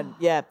woman.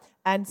 Yeah.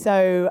 And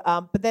so,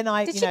 but then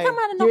did she come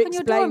round and knock on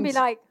your door and be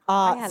like,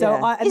 Is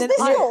this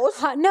yours?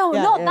 No,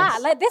 not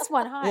that. Like this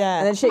one. Hi. Yeah.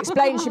 And then she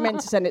explained she meant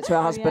to send it to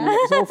her husband. And it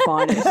was all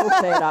fine. It was all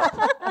cleared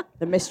up.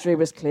 The mystery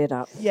was cleared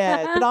up.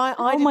 Yeah, but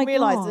I didn't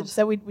realise that.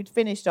 So we'd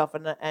finished off,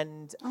 and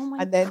then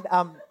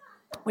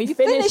we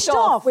finished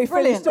off. We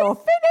finished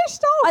off.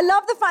 I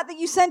love the fact that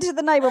you sent it to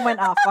the neighbour and went,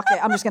 fuck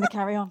it, I'm just going to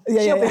carry on.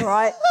 She'll be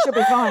right. She'll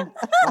be fine.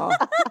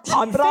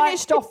 I'm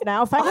finished off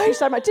now. Thank you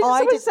so much. Didn't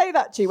someone say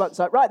that to you once?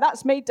 Like, right,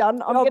 that's me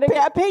done. I'm going to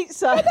get a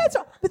pizza. Yeah, that's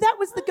right. But that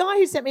was the guy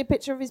who sent me a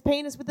picture of his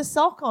penis with a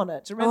sock on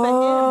it. Remember him?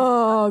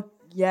 Oh,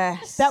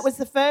 yes. That was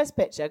the first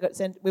picture I got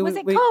sent. Was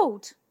it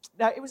cold?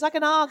 No, it was like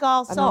an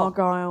Argyle sock. An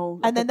Argyle.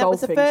 And then that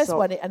was the first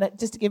one, and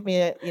just to give me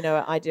an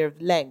idea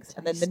of length.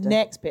 And then the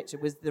next picture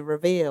was the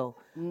reveal,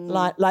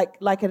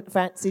 like a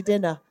fancy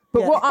dinner.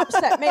 But what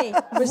upset me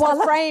was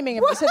the framing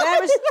of it. So there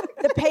was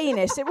the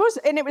penis. It was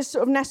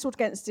sort of nestled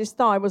against his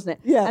thigh, wasn't it?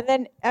 Yeah.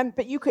 And then,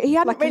 but he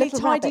hadn't really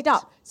tidied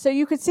up. So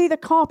you could see the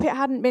carpet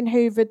hadn't been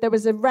hoovered. There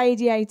was a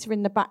radiator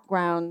in the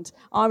background.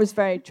 I was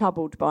very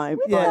troubled by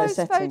the those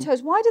setting.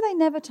 photos. Why do they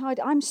never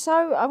tidy?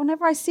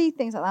 Whenever I see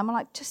things like that, I'm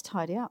like, just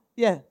tidy up.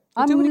 Yeah.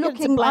 I'm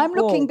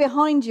looking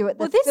behind you at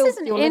the. Well, this is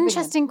an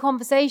interesting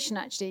conversation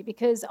actually,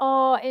 because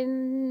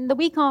in the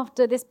week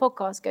after this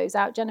podcast goes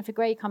out, Jennifer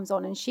Grey comes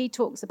on and she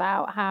talks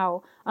about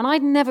how, and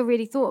I'd never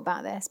really thought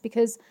about this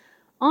because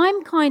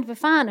I'm kind of a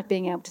fan of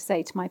being able to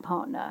say to my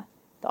partner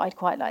that I'd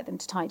quite like them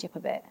to tidy up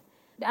a bit.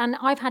 And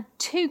I've had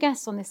 2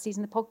 guests on this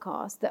season of the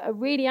podcast that are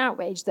really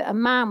outraged that a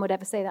man would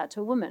ever say that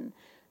to a woman.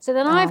 So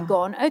then I've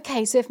gone,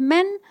 okay, so if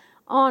men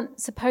aren't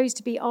supposed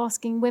to be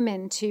asking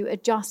women to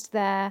adjust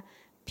their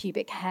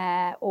pubic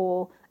hair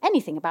or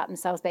anything about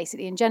themselves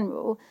basically in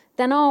general,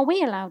 then are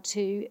we allowed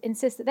to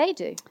insist that they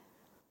do?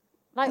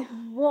 Like,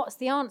 what's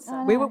the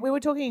answer? We were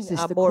talking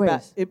more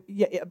about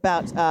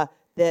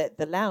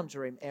the lounge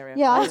room area.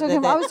 Yeah, I was talking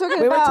about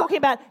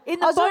in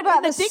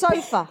the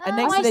sofa. And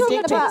next to the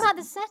talking dick about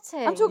the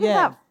setting. I'm talking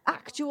about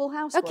actual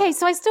housework. Okay,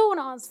 so I still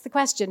want to answer the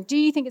question. Do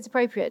you think it's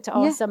appropriate to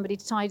ask somebody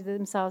to tidy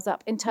themselves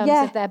up in terms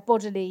of their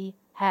bodily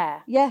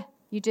hair? Yeah.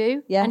 You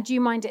do? Yeah. And do you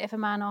mind it if a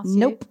man asks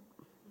Nope.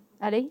 you?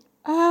 Ellie?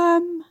 I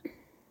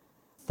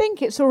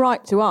think it's all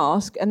right to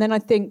ask, and then I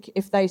think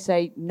if they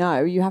say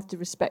no, you have to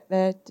respect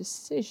their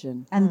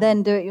decision. And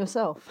then do it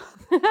yourself.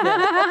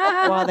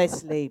 While they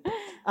sleep.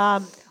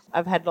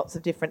 I've had lots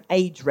of different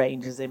age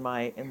ranges in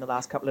the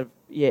last couple of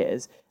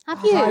years.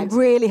 Have you? I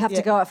really have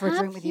to go out for a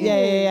drink with you.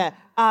 Yeah.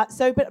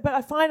 But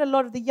I find a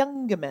lot of the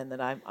younger men that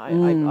I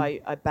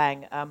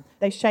bang,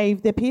 they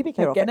shave their pubic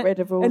hair off. Get rid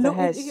of all the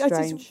hair. It's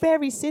just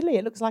very silly.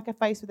 It looks like a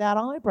face without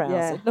eyebrows.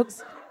 Yeah. It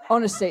looks.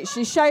 Honestly,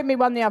 she showed me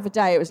one the other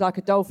day. It was like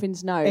a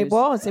dolphin's nose. It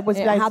was. It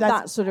had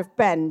that sort of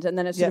bend and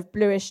then a sort of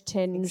bluish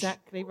tinge to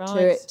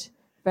it.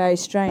 Very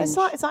strange. It's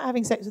like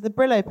having sex with a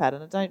Brillo pad,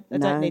 and I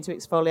don't need to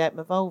exfoliate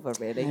my vulva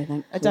really.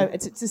 No, I don't.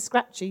 It's a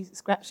scratchy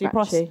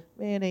process.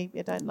 Really,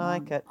 I don't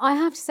like it. I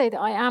have to say that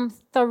I am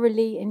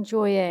thoroughly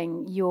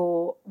enjoying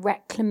your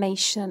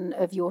reclamation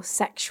of your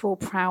sexual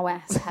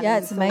prowess. Yeah,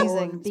 it's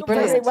amazing.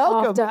 Very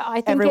welcome,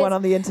 everyone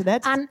on the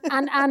internet. And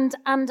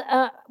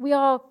we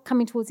are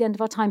coming towards the end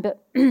of our time,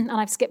 but and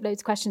I've skipped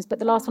loads of questions. But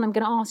the last one I'm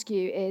going to ask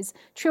you is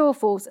true or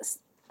false.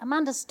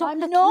 Amanda, stop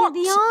looking at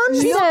the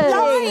answers. She's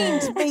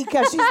blind,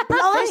 Mika. She's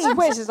blind. This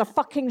quiz is a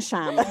fucking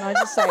sham. Can I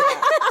just say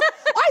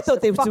that? I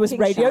thought this was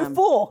Radio sham.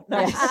 4. No.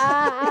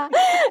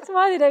 That's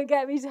why they don't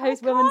get me to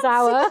host Women's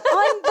Hour.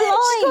 I'm blind.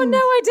 She's got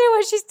no idea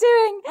what she's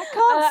doing. I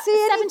can't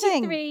see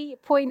anything.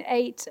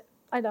 73.8.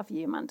 I love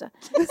you, Amanda.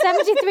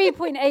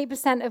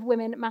 73.8% of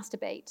women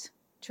masturbate.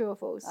 True or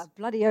false? I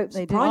bloody hope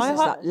they do. Surprised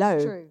it's that low.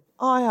 True.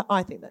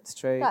 I think that's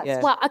true.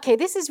 Well, okay,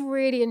 this is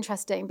really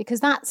interesting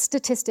because that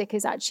statistic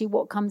is actually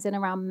what comes in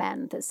around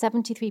men, that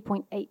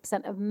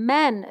 73.8% of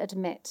men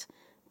admit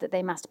that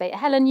they masturbate.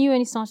 Helen, you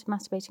only started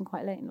masturbating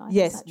quite late in life.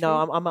 Yes, no,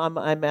 I'm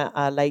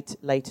a late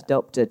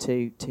adopter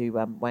to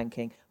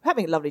wanking. I'm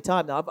having a lovely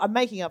time though. I'm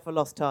making up for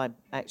lost time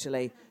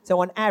actually.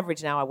 So on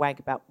average now I wank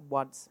about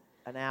once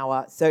an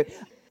hour. So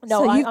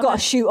No, so you've got to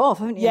shoot off,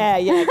 haven't you?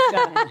 Yeah.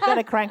 Got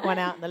to crank one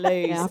out in the loo.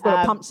 Yeah, I've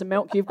got to pump some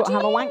milk. You've got to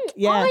have a wank.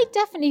 Yeah. I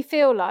definitely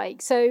feel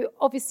like, so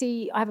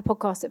obviously I have a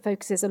podcast that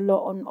focuses a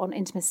lot on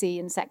intimacy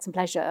and sex and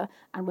pleasure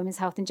and women's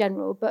health in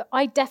general, but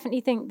I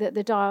definitely think that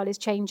the dial is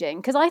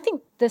changing, because I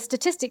think the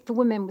statistic for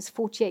women was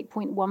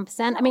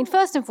 48.1%. I mean,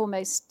 first and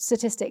foremost,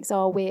 statistics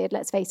are weird,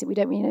 let's face it, we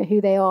don't really know who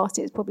they are,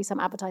 so it's probably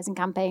some advertising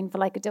campaign for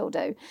like a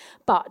dildo,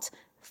 but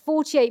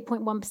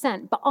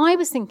 48.1%. But I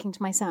was thinking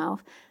to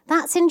myself,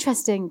 that's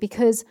interesting,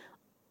 because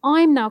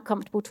I'm now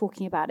comfortable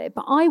talking about it.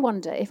 But I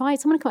wonder if someone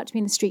had come up to me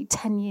in the street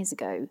 10 years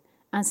ago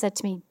and said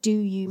to me, do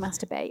you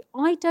masturbate?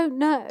 I don't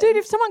know. Dude,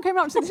 if someone came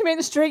up to me in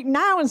the street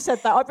now and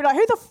said that, I'd be like,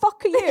 who the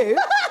fuck are you?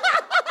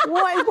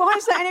 Why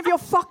is that any of your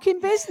fucking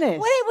business?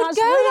 Well, it would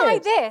go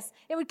like this.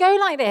 It would go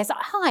like this.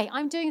 Hi,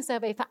 I'm doing a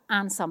survey for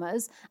Anne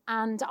Summers,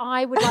 and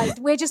I would like,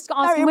 we're just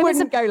asking women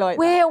some, go like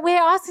we're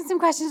asking some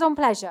questions on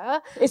pleasure.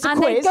 It's a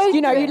quiz.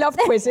 You know, you love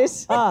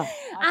quizzes.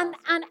 And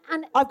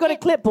I've got a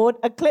clipboard.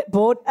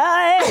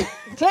 Hey!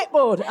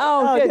 Clipboard.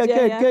 Oh,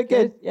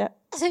 good. Yeah.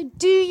 So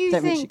do you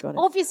Don't think she think, got it.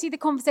 obviously the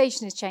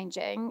conversation is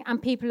changing and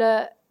people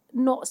are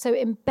not so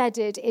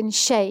embedded in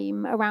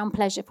shame around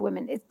pleasure for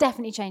women. It's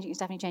definitely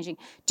changing.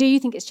 Do you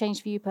think it's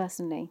changed for you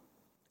personally?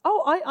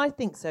 Oh, I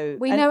think so.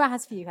 We know it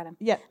has for you, Helen.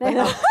 Yeah.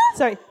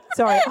 Sorry.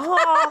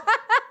 Oh,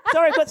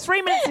 sorry, I've got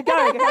 3 minutes to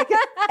go.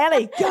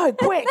 Ellie, go,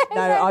 quick.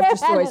 No, I've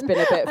just always been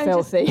a bit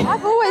filthy.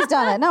 I've always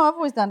done it. No, I've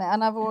always done it.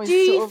 And I've always Do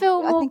you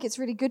feel I more... think it's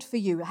really good for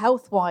you.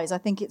 Health-wise, I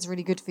think it's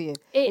really good for you.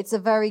 It's a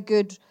very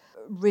good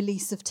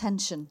release of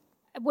tension.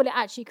 Well, it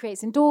actually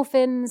creates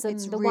endorphins and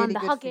It's the really the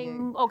good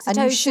hugging, for you.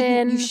 oxytocin.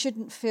 And you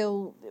shouldn't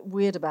feel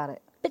weird about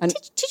it. But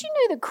did you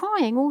know that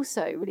crying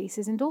also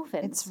releases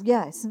endorphins?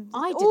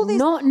 I did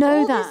not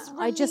know that.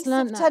 I just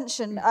learned that.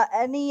 Tension at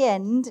any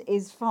end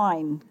is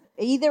fine.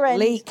 Either end.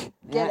 Leak.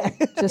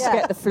 Get it. Just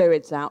get the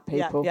fluids out,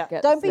 people. Yeah.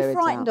 Get Don't the be fluids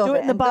frightened out. of Do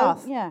it in the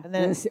bath. And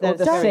then Or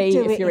the sea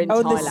if you're in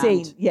Thailand. Oh,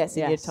 the sea. Yes, if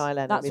you're in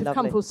Thailand. That's that'd be we've come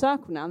lovely. full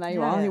circle now. There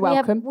you are. Yeah. You're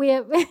welcome.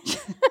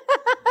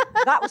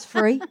 that was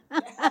free.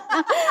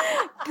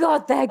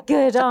 God, they're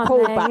good, aren't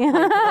Callback. they?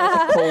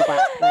 That's a callback.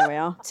 There we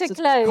are. To It's a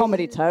close.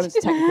 Comedy terms,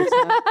 technical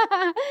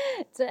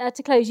terms.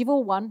 To close, you've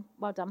all won.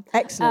 Well done.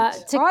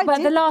 Excellent.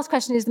 But the last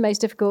question is the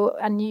most difficult,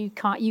 and you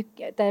can't.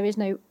 There is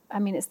no. I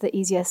mean, it's the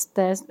easiest.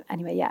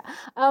 Anyway. Yeah.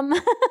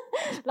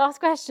 Last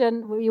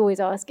question we always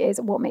ask is,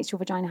 what makes your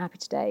vagina happy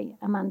today,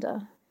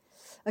 Amanda?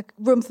 A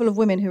room full of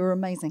women who are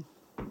amazing.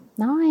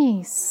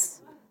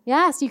 Nice.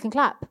 Yes, you can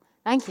clap.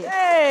 Thank you.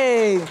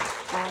 Hey!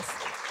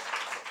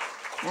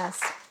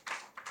 Yes.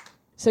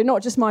 So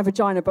not just my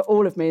vagina, but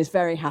all of me is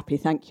very happy.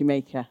 Thank you,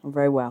 Mika. I'm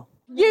very well.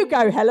 You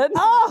go, Helen.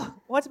 Oh,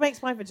 what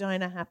makes my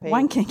vagina happy?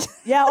 Wanking.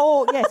 Yeah.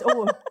 All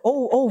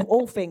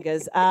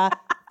fingers.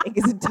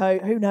 Fingers and toe.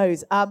 Who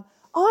knows?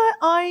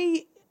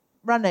 I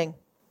running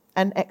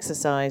and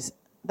exercise.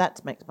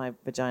 That makes my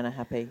vagina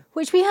happy.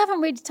 Which we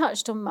haven't really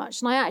touched on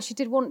much, and I actually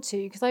did want to,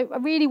 because I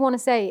really want to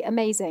say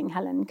amazing,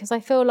 Helen, because I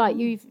feel like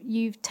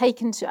you've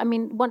taken to. I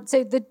mean,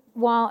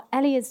 while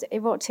Ellie is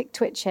erotic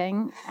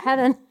twitching,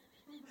 Helen.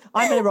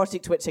 I'm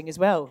erotic twitching as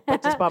well,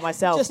 but just by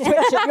myself. Just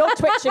twitching. You're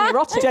twitching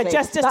erotically.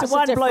 Just That's to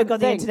one a bloke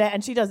on the thing. internet,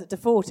 and she does it to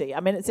 40. I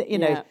mean, it's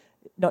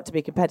not to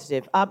be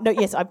competitive.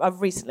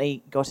 I've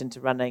recently got into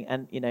running,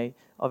 and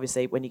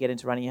obviously when you get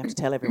into running, you have to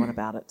tell everyone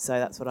about it. So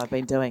that's what I've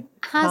been doing.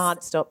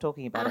 Can't stop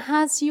talking about it.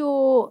 Has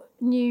your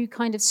new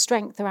kind of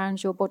strength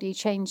around your body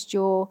changed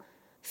your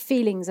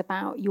feelings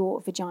about your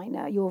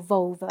vagina, your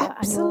vulva,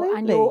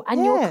 and your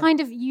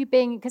kind of you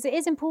being, because it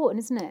is important,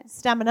 isn't it?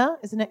 Stamina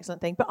is an excellent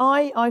thing, but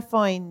I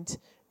find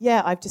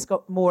I've just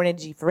got more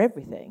energy for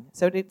everything.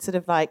 So it's sort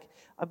of like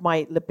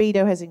my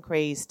libido has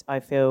increased. I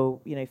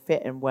feel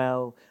fit and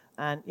well,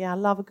 and I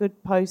love a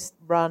good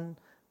post-run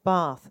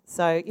bath.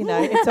 So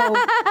it's all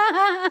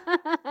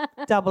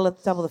double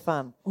the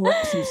fun.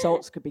 Epsom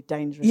salts could be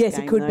dangerous. Yes,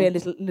 it could be a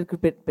little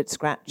bit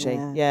scratchy.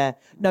 Yeah.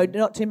 No,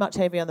 not too much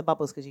heavy on the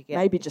bubbles, because you get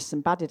maybe just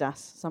some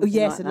Badidas. Oh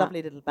yes, like a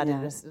lovely little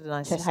Badidas,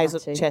 nice hazel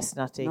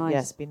chestnutty. Nice.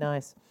 Yes, be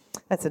nice.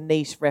 That's a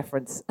niche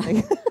reference.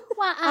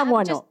 Well, and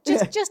why not?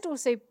 Just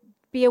also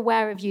be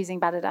aware of using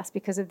Badidas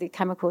because of the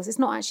chemicals. It's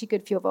not actually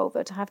good for your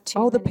vulva to have too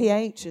many. The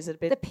pH is a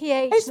bit... The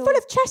pH... It's full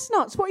of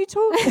chestnuts. What are you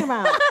talking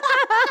about?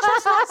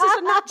 Chestnuts is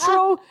a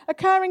natural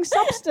occurring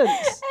substance.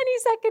 Any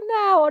second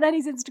now on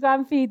Annie's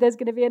Instagram feed, there's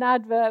going to be an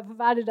advert for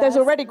Badidas. There's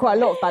already quite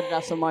a lot of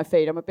Badidas on my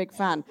feed. I'm a big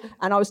fan.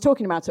 And I was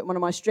talking about it on one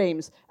of my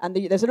streams, and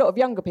there's a lot of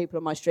younger people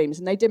on my streams,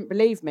 and they didn't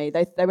believe me.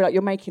 They were like,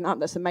 you're making up,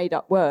 that's a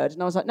made-up word.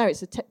 And I was like, no,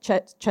 it's a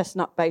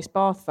chestnut-based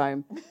bath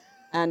foam.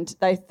 And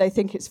they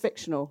think it's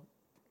fictional.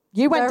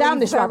 You went down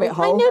this rabbit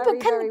hole. I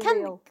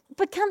know,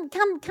 but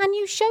can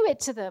you show it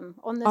to them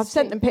on the I've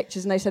sent them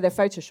pictures and they say they're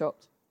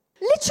photoshopped.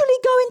 Literally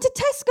go into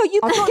Tesco.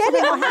 You can get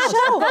it on the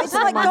shelf. It's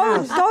like go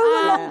along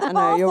the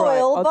bath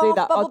oil, I'll do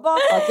that. I'll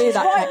do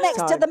that right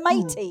next to the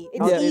matey.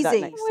 It's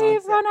easy.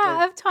 We've run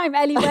out of time.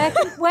 Ellie,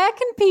 where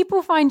can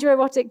people find your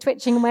erotic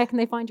twitching and where can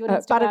they find you on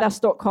Instagram?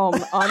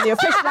 Badadas.com. I'm the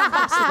official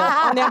ambassador.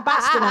 I'm the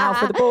ambassador now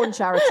for the Born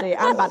charity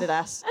and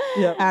Badadas.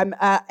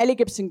 Yeah. Ellie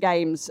Gibson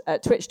Games,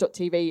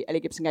 twitch.tv, Ellie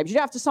Gibson Games. You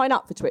don't have to sign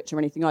up for Twitch or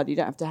anything either. You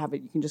don't have to have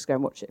it. You can just go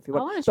and watch it if you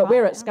want. But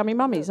we're at Scummy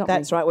Mummies, aren't we?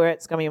 That's right. We're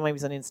at Scummy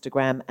Mummies on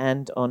Instagram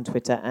and on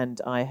Twitter. And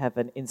I have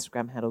an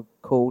Instagram handle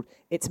called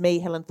It's Me,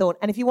 Helen Thorne.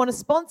 And if you want to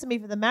sponsor me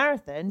for the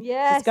marathon,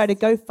 just go to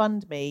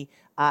GoFundMe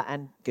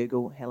and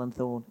Google Helen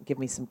Thorne. Give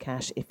me some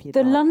cash if you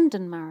like. The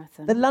London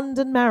Marathon. The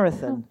London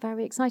Marathon. Oh,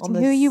 very exciting.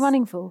 Who are you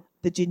running for?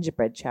 The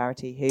Gingerbread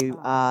Charity, who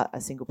are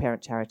a single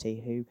parent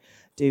charity who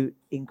do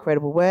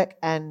incredible work,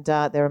 and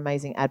they're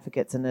amazing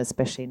advocates, and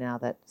especially now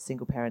that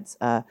single parents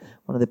are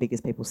one of the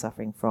biggest people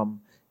suffering from,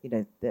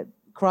 the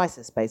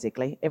crisis,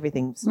 basically.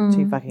 Everything's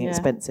too fucking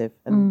expensive,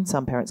 and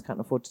some parents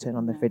can't afford to turn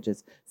on their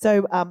fridges.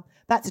 So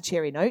that's a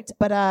cheery note.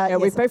 But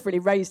we've both really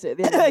raised it at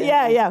the end of the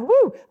yeah, year.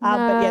 woo!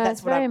 But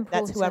that's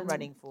who I'm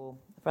running for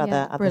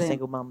other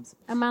single mums.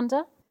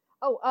 Amanda?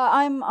 Oh,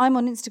 I'm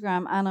on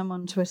Instagram and I'm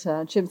on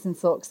Twitter, Chimps in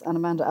Socks and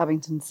Amanda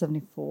Abbington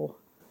 74.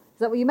 Is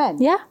that what you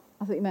meant? Yeah.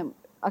 I thought you meant...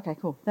 Okay,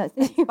 cool. Bye.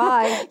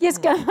 Yes,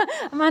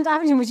 Amanda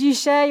Abbington, would you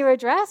share your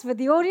address with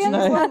the audience?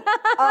 No. And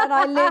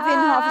I live in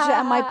Hertfordshire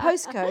and my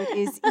postcode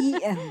is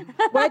EN.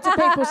 Where do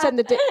people send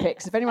the dick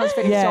pics? If anyone's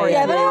feeling sorry for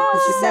you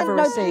because you've never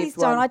received please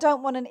one. don't. I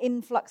don't want an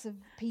influx of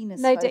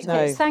penis No photos. dick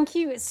pics. Thank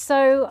you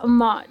so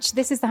much.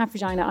 This is The Happy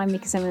Vagina. I'm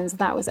Mika Simmons.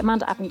 That was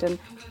Amanda Abbington,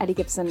 Ellie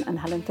Gibson and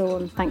Helen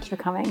Thorne. Thank you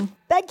for coming.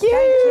 Thank you.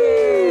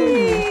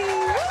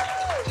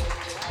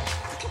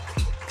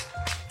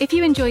 If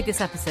you enjoyed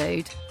this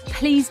episode,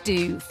 please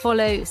do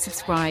follow,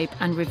 subscribe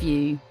and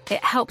review.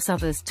 It helps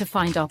others to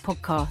find our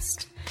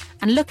podcast.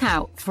 And look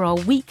out for our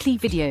weekly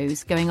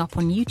videos going up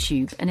on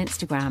YouTube and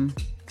Instagram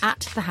at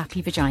The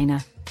Happy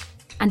Vagina.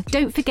 And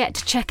don't forget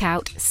to check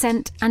out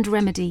Scent and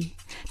Remedy,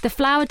 the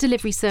flower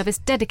delivery service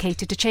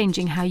dedicated to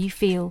changing how you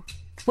feel.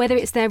 Whether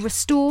it's their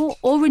restore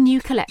or renew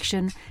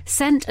collection,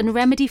 Scent and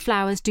Remedy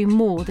flowers do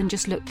more than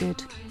just look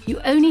good. You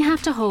only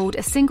have to hold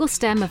a single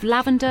stem of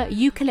lavender,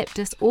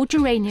 eucalyptus or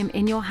geranium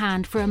in your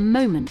hand for a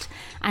moment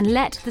and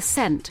let the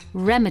scent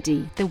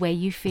remedy the way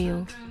you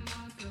feel.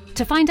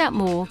 To find out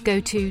more,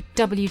 go to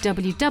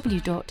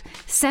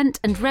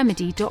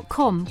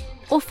www.scentandremedy.com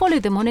or follow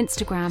them on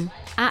Instagram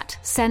at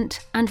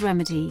Scent and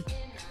Remedy.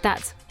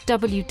 That's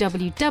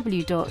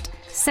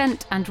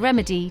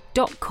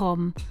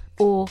www.scentandremedy.com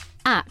or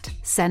at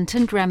Scent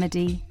and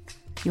Remedy.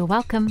 You're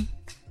welcome.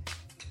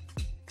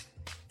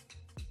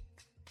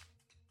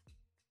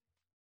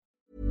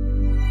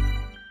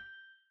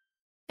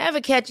 Ever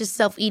catch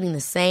yourself eating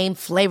the same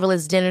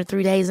flavorless dinner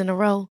 3 days in a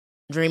row?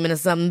 Dreaming of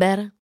something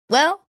better?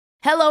 Well,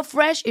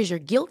 HelloFresh is your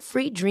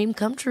guilt-free dream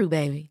come true,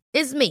 baby.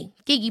 It's me,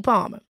 Keke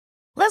Palmer.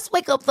 Let's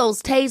wake up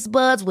those taste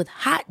buds with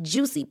hot,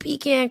 juicy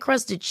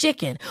pecan-crusted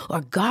chicken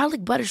or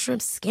garlic butter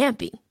shrimp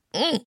scampi.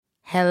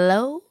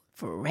 Hello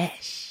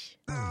Fresh.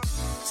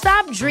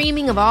 Stop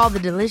dreaming of all the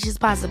delicious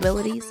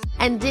possibilities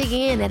and dig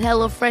in at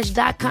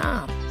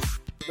HelloFresh.com.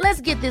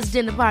 Let's get this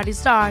dinner party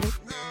started.